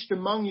preached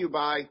among you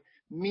by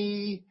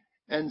me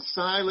and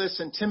Silas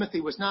and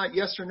Timothy. Was not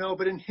yes or no,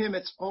 but in him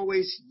it's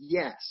always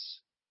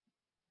yes.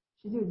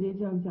 19节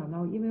这样讲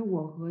到，因为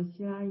我和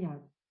希拉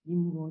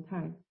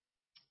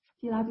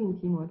并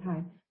提摩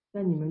太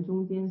在你们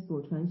中间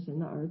所传神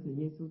的儿子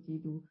耶稣基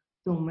督，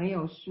总没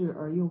有是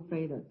而又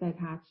非的，在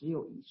他只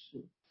有一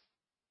是。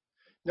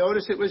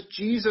Notice it was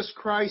Jesus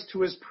Christ who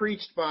was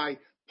preached by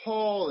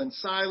Paul and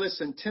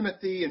Silas and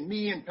Timothy and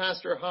me and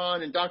Pastor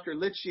Han and Dr.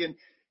 Litchi and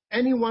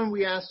anyone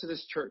we ask to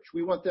this church.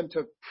 We want them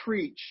to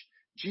preach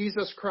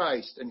Jesus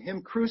Christ and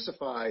him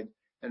crucified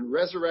and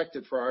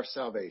resurrected for our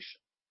salvation.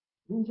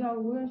 你知道，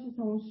无论是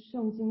从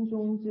圣经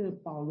中这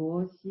保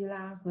罗、希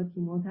拉和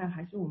提摩太，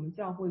还是我们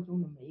教会中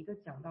的每一个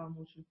讲道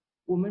牧师，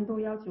我们都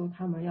要求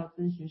他们要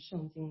遵循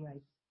圣经来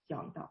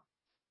讲道。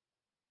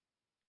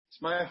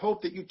It's my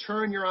hope that you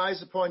turn your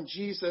eyes upon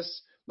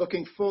Jesus,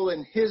 looking full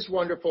in his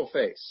wonderful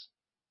face.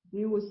 所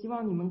以我希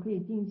望你们可以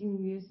定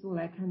睛耶稣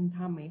来看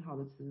他美好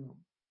的慈容。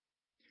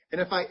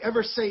And if I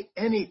ever say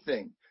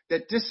anything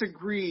that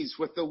disagrees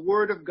with the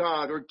word of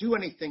God or do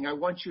anything, I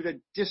want you to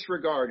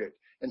disregard it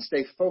and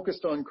stay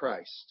focused on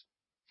Christ.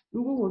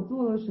 如果我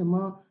做了什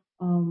么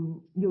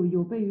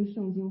有悖于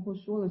圣经，或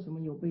说了什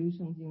么有悖于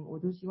圣经，我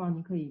都希望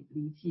你可以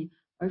离弃，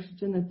而是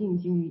真的定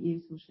睛于耶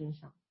稣身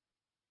上。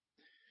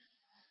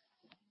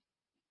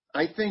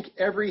I think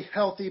every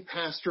healthy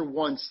pastor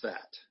wants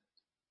that.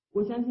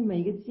 我相信每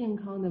一个健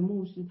康的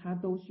牧师他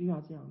都需要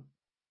这样。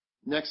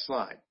Next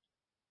slide.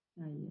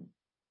 下一页。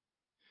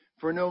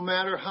For no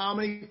matter how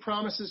many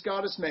promises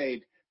God has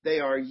made,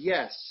 they are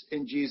yes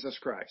in Jesus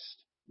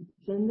Christ.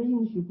 神的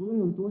应许不论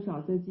有多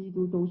少，在基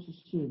督都是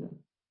是的。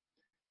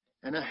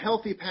And a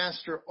healthy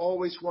pastor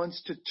always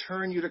wants to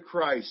turn you to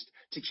Christ,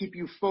 to keep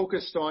you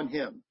focused on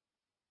him.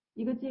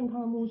 一个健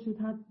康的牧师，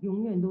他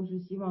永远都是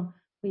希望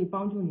可以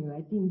帮助你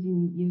来定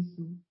睛于耶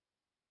稣。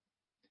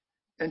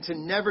And to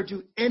never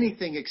do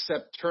anything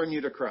except turn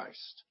you to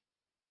Christ.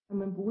 他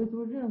们不会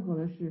做任何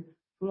的事，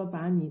除了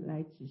把你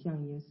来指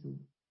向耶稣。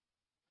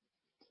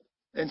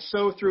And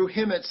so through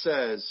him it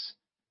says,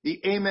 the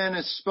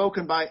amen is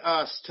spoken by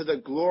us to the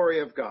glory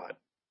of God.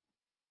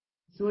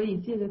 所以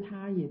借着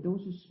他也都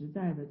是实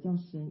在的，叫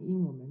神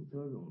因我们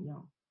得荣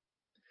耀。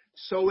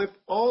So if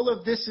all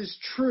of this is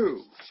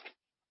true,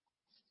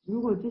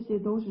 如果这些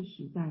都是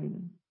实在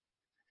的，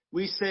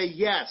 we say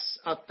yes,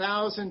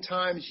 1,000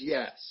 times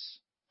yes.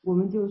 我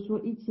们就说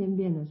1000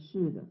遍的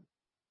是的。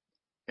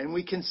And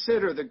we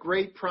consider the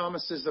great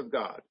promises of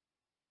God.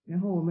 然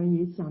后我们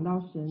也想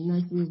到神那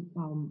些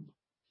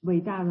伟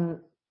大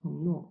的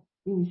承诺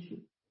应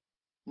许。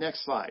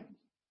Next slide.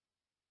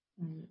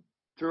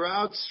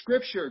 Throughout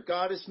Scripture,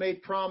 God has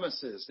made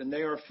promises, and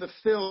they are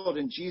fulfilled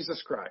in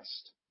Jesus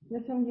Christ. 在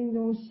圣经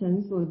中，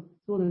神所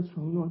做的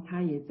承诺，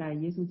他也在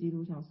耶稣基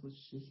督上所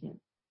实现。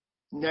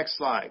Next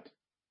slide.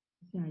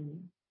 下一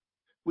页。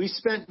We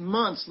spent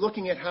months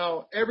looking at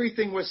how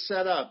everything was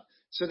set up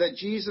so that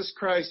Jesus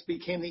Christ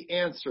became the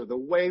answer, the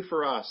way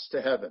for us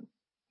to heaven.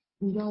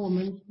 你知道，我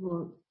们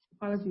所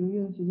花了几个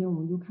月的时间，我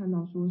们就看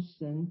到说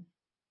神，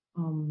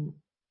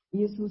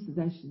耶稣死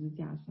在十字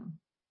架上。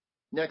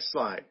Next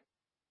slide.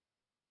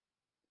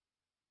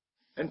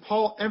 And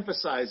Paul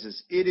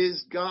emphasizes, it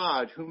is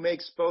God who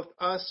makes both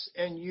us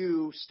and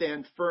you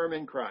stand firm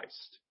in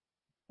Christ.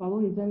 保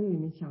罗也在这里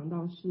面强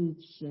调，是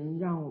神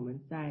让我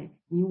们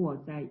你我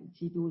在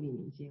基督里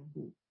面坚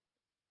固。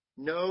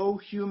No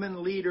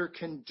human leader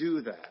can do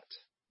that.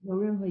 没有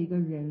任何一个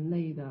人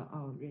类的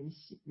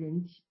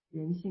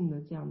人性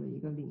的这样的一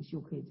个领袖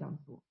可以这样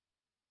做。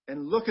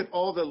And look at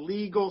all the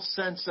legal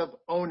sense of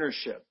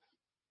ownership.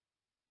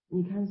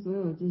 你看所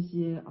有这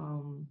些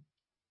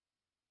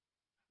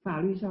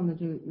法律上的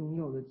这个拥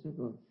有的这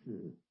个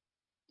词。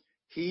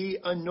He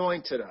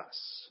anointed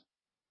us.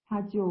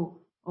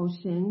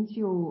 神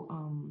就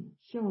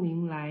圣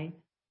灵来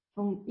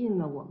封印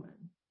了我们。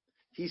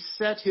He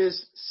set his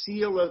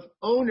seal of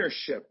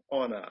ownership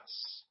on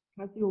us.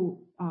 他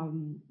就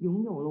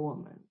拥有了我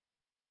们。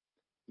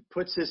He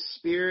puts his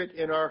spirit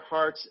in our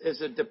hearts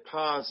as a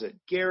deposit,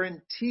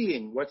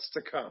 guaranteeing what's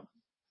to come.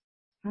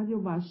 他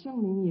就把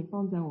圣灵也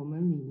放在我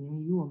们里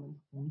面，与我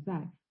们同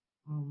在，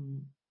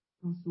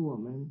告诉我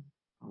们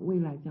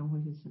未来将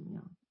会是什么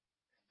样。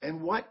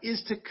And what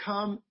is to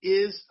come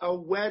is a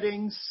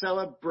wedding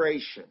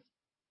celebration.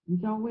 你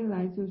知道未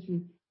来就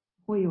是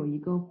会有一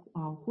个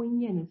婚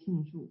宴的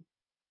庆祝。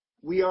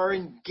We are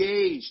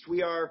engaged.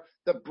 We are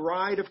the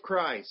bride of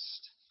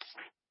Christ.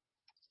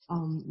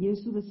 耶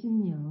稣的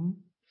新娘。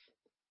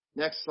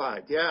Next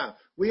slide. Yeah.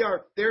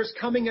 There's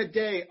coming a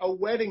day, a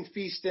wedding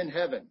feast in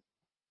heaven.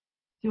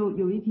 就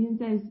有一天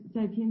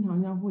在天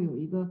堂上会有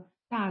一个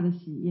大的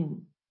喜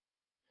宴。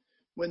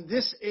When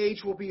this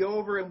age will be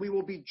over and we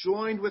will be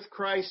joined with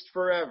Christ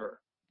forever.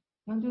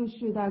 当这个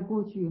世代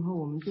过去以后，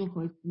我们就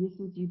和耶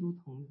稣基督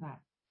同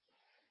在。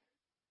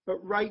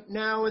But right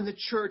now in the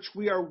church,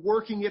 we are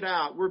working it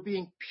out. We're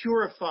being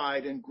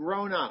purified and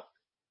grown up.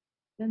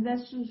 但在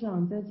世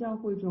上，在教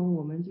会中，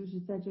我们就是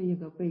在这一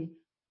个被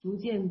逐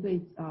渐被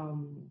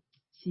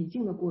洗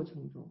净的过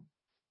程中。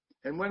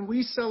And when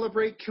we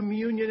celebrate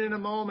communion in a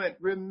moment,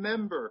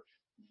 remember,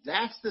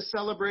 that's the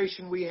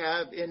celebration we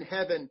have in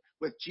heaven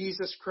with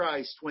Jesus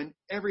Christ when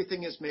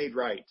everything is made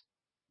right.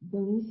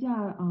 等一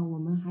下我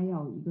们还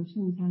有一个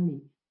圣餐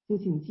礼，就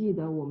请记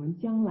得我们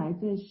将来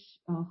在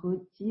和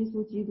耶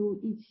稣基督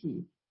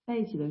在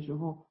一起的时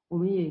候，我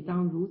们也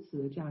当如此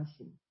的这样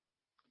行。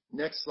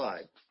Next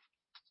slide.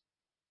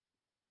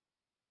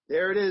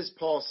 There it is,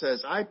 Paul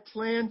says, I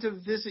plan to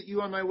visit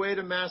you on my way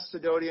to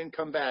Macedonia and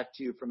come back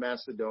to you from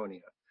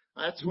Macedonia.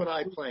 That's what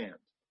I planned.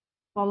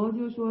 保罗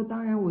就说，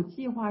当然我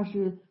计划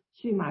是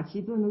去马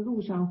其顿的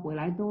路上回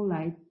来都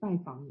来拜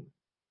访你。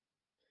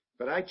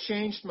But I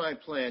changed my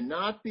plan,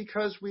 not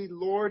because we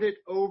lord it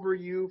over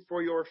you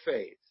for your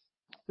faith.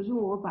 可是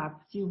我把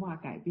计划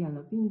改变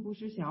了，并不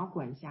是想要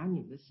管辖你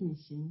们的信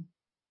心。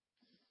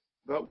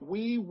But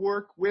we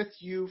work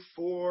with you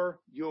for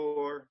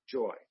your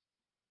joy.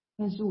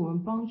 但是我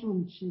们帮助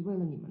你是为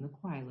了你们的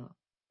快乐。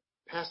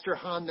Pastor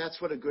Han, that's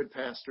what a good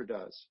pastor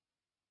does.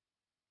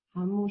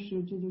 韩牧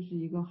师，这就是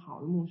一个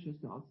好的牧师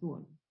所要做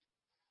的。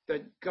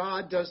That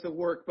God does the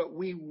work, but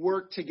we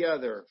work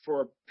together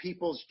for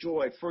people's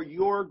joy, for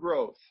your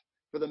growth,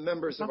 for the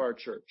members of our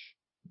church.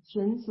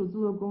 神所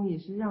做的工也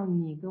是让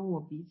你跟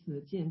我彼此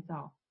的建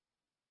造。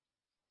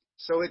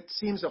So it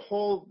seems a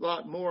whole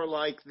lot more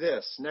like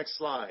this. Next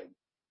slide.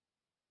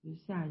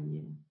 下一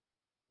页。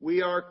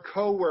We are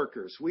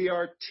co-workers. We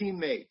are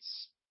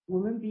teammates. 我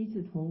们彼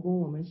此同工，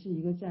我们是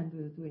一个战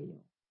队的队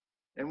友。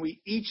And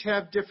we each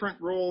have different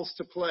roles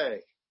to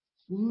play.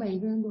 我们每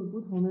个人都有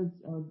不同的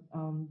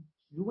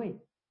职位。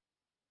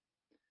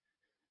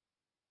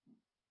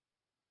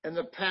And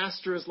the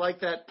pastor is like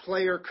that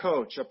player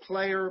coach, a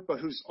player, but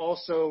who's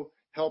also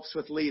helps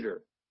with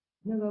leader.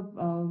 那个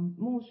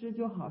牧师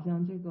就好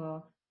像这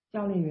个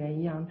教练员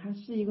一样，他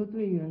是一个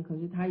队员，可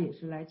是他也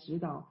是来指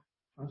导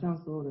场上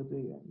所有的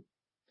队员。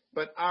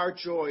But our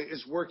joy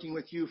is working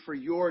with you for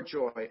your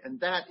joy, and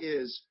that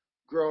is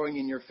growing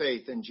in your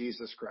faith in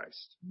Jesus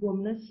Christ. 我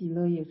们的喜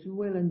乐也是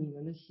为了你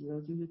们的喜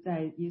乐，就是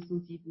在耶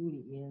稣基督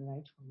里面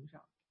来成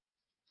长。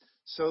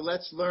So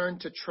let's learn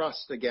to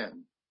trust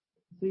again.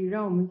 所以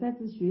让我们再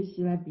次学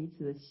习来彼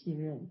此的信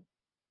任。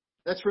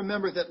Let's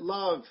remember that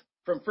love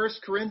from 1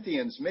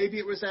 Corinthians, maybe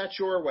it was at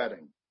your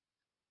wedding.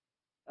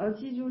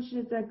 记住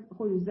是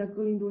或者是在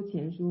哥林多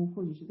前书，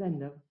或者是在你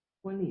的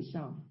婚礼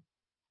上。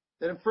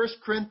That in 1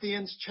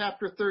 Corinthians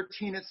chapter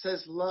 13 it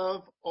says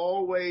love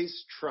always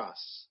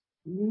trusts.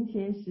 林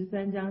前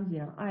13章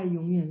讲，爱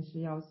永远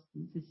是要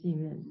彼此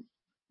信任。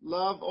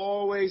Love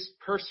always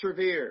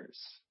perseveres.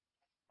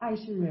 爱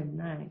是忍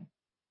耐。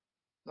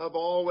Love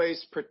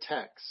always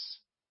protects.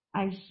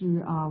 爱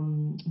是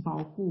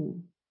保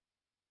护。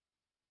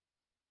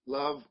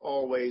Love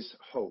always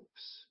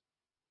hopes.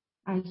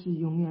 爱是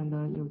永远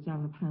的有这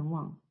样的盼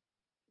望。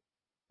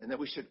And that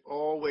we should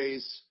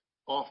always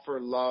offer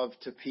love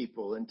to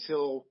people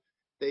until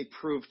they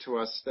prove to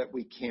us that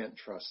we can't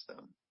trust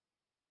them.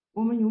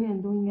 我们永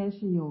远都应该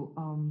是有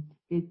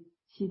给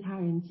其他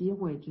人机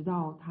会，直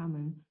到他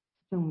们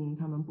证明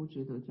他们不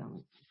值得这样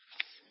的。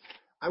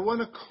I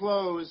want to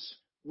close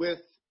with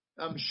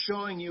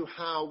showing you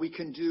how we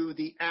can do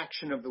the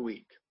action of the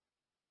week.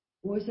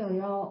 我想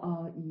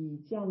要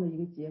以这样的一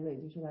个结尾，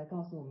就是来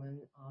告诉我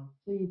们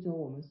这一周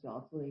我们所要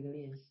做的一个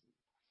练习。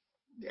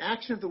The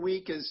action of the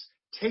week is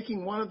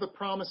taking one of the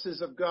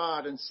promises of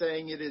God and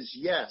saying it is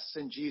yes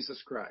in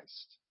Jesus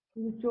Christ.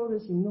 这一周的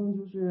行动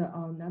就是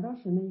拿到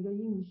神的一个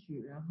应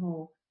许，然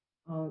后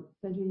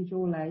在这一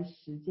周来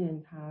实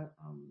践它，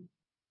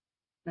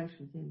来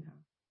实践它。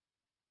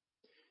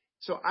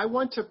So I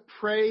want to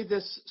pray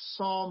this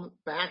psalm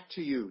back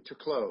to you to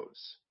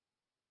close.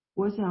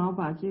 我想要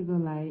把这个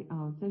来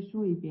再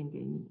说一遍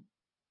给你。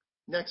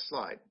Next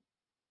slide.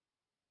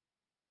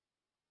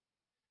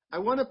 I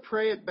want to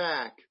pray it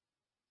back,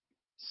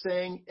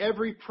 saying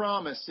every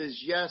promise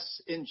is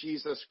yes in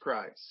Jesus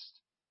Christ.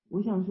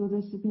 我想说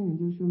的诗篇里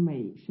就是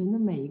神的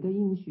每一个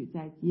应许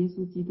在耶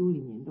稣基督里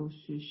面都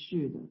是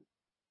是的。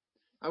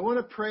I want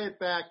to pray it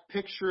back,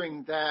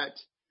 picturing that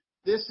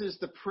this is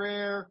the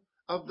prayer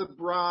of the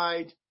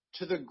bride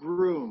to the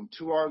groom,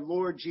 to our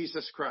Lord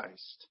Jesus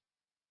Christ.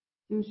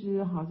 就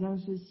是好像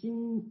是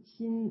新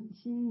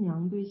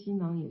娘对新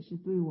郎，也是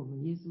对我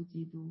们耶稣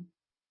基督。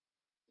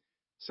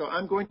So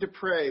I'm going to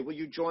pray. Will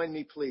you join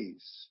me,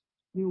 please?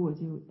 所以我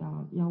就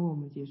要为我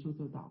们结束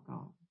做祷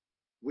告。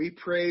We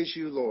praise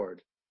you, Lord.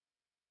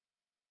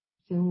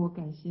 神，我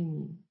感谢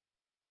你。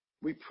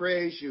We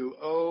praise you.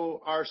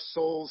 Oh, our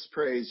souls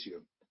praise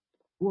you.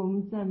 我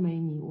们赞美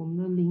你，我们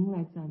的灵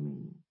来赞美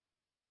你。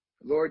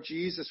Lord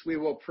Jesus, we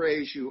will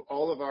praise you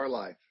all of our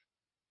life.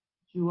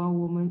 主啊，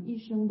我们一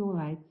生都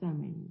来赞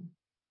美你。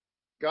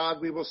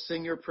God, we will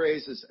sing your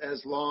praises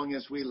as long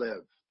as we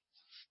live.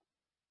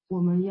 我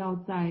们要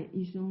在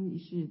一生一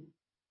世，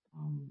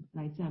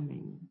来赞美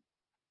你。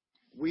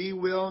We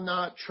will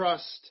not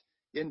trust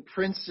in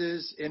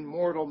princes, in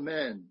mortal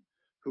men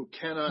who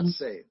cannot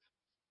save.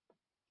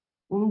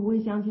 我们不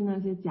会相信那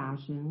些假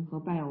神和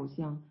拜偶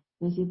像，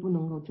那些不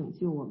能够拯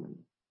救我们的。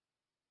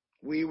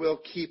We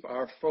will keep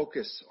our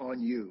focus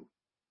on you.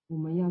 我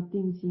们要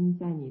定睛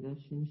在你的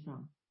身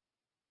上。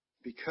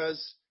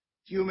Because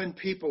human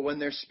people, when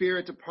their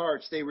spirit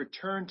departs, they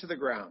return to the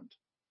ground.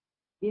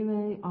 因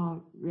为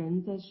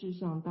人在世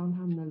上，当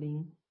他们的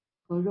灵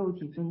和肉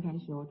体分开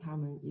时候，他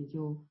们也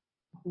就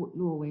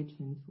落为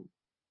尘土。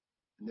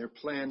And their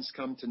plans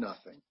come to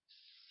nothing.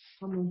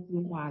 他们的计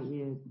划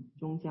也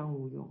终将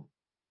无用。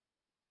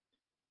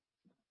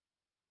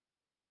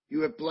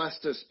You have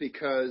blessed us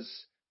because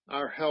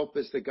our help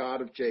is the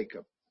God of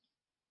Jacob.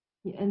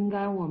 你恩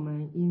待我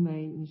们，因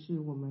为你是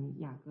我们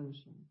雅各的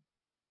神。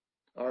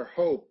Our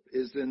hope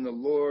is in the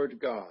Lord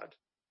God.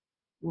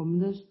 我们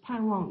的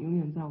盼望永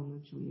远在我们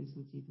的主耶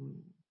稣基督里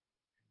面。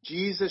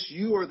Jesus,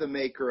 you are the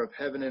maker of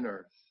heaven and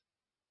earth.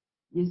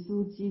 耶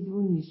稣基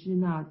督，你是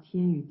那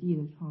天与地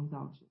的创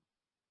造者。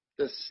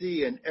The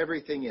sea and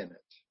everything in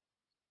it.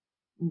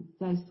 你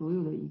在所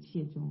有的一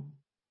切中。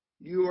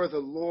You are the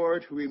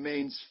Lord who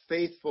remains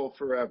faithful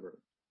forever.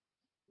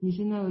 你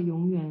是那个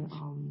永远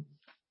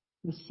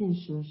有信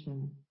实的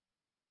神。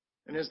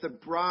And as the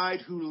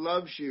bride who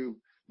loves you,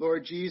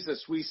 Lord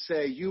Jesus, we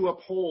say, you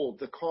uphold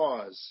the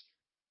cause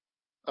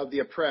of the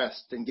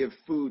oppressed and give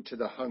food to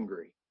the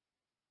hungry.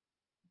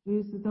 主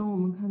耶稣，当我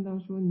们看到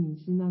说你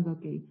是那个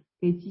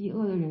给饥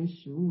饿的人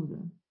食物的。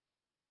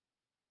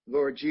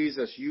Lord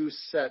Jesus, you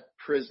set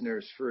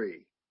prisoners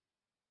free.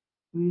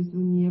 主耶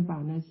稣，你也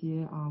把那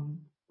些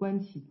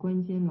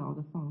关监牢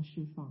的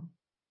释放。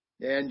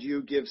And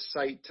you give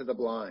sight to the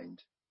blind.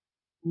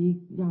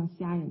 你让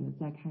瞎眼的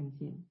再看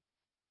见。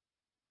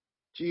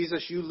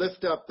Jesus, you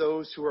lift up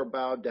those who are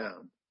bowed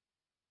down.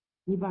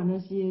 你把那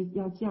些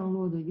要降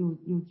落的又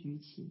举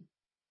起。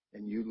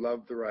And you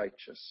love the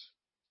righteous.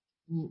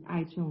 你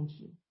爱正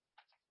直。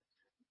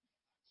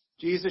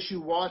Jesus,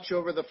 you watch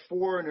over the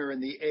foreigner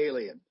and the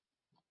alien.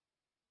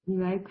 你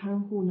来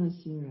看护那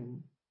些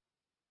人。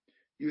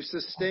You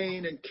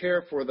sustain and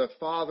care for the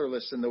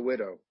fatherless and the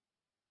widow.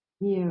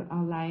 你也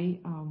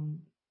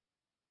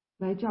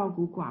来照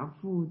顾寡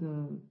妇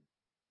的。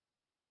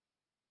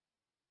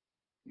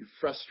You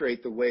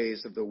frustrate the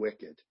ways of the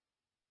wicked.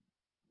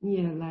 你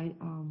也来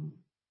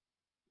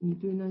你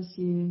对那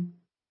些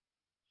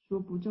说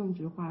不正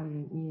直话的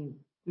人，你也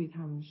对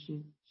他们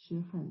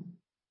施恨。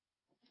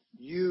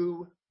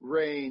You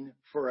reign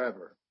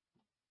forever.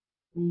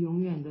 你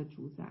永远的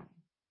主宰。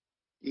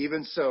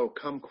Even so,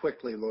 come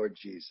quickly, Lord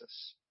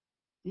Jesus.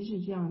 即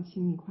使这样，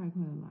请你快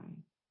快的来。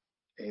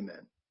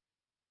Amen.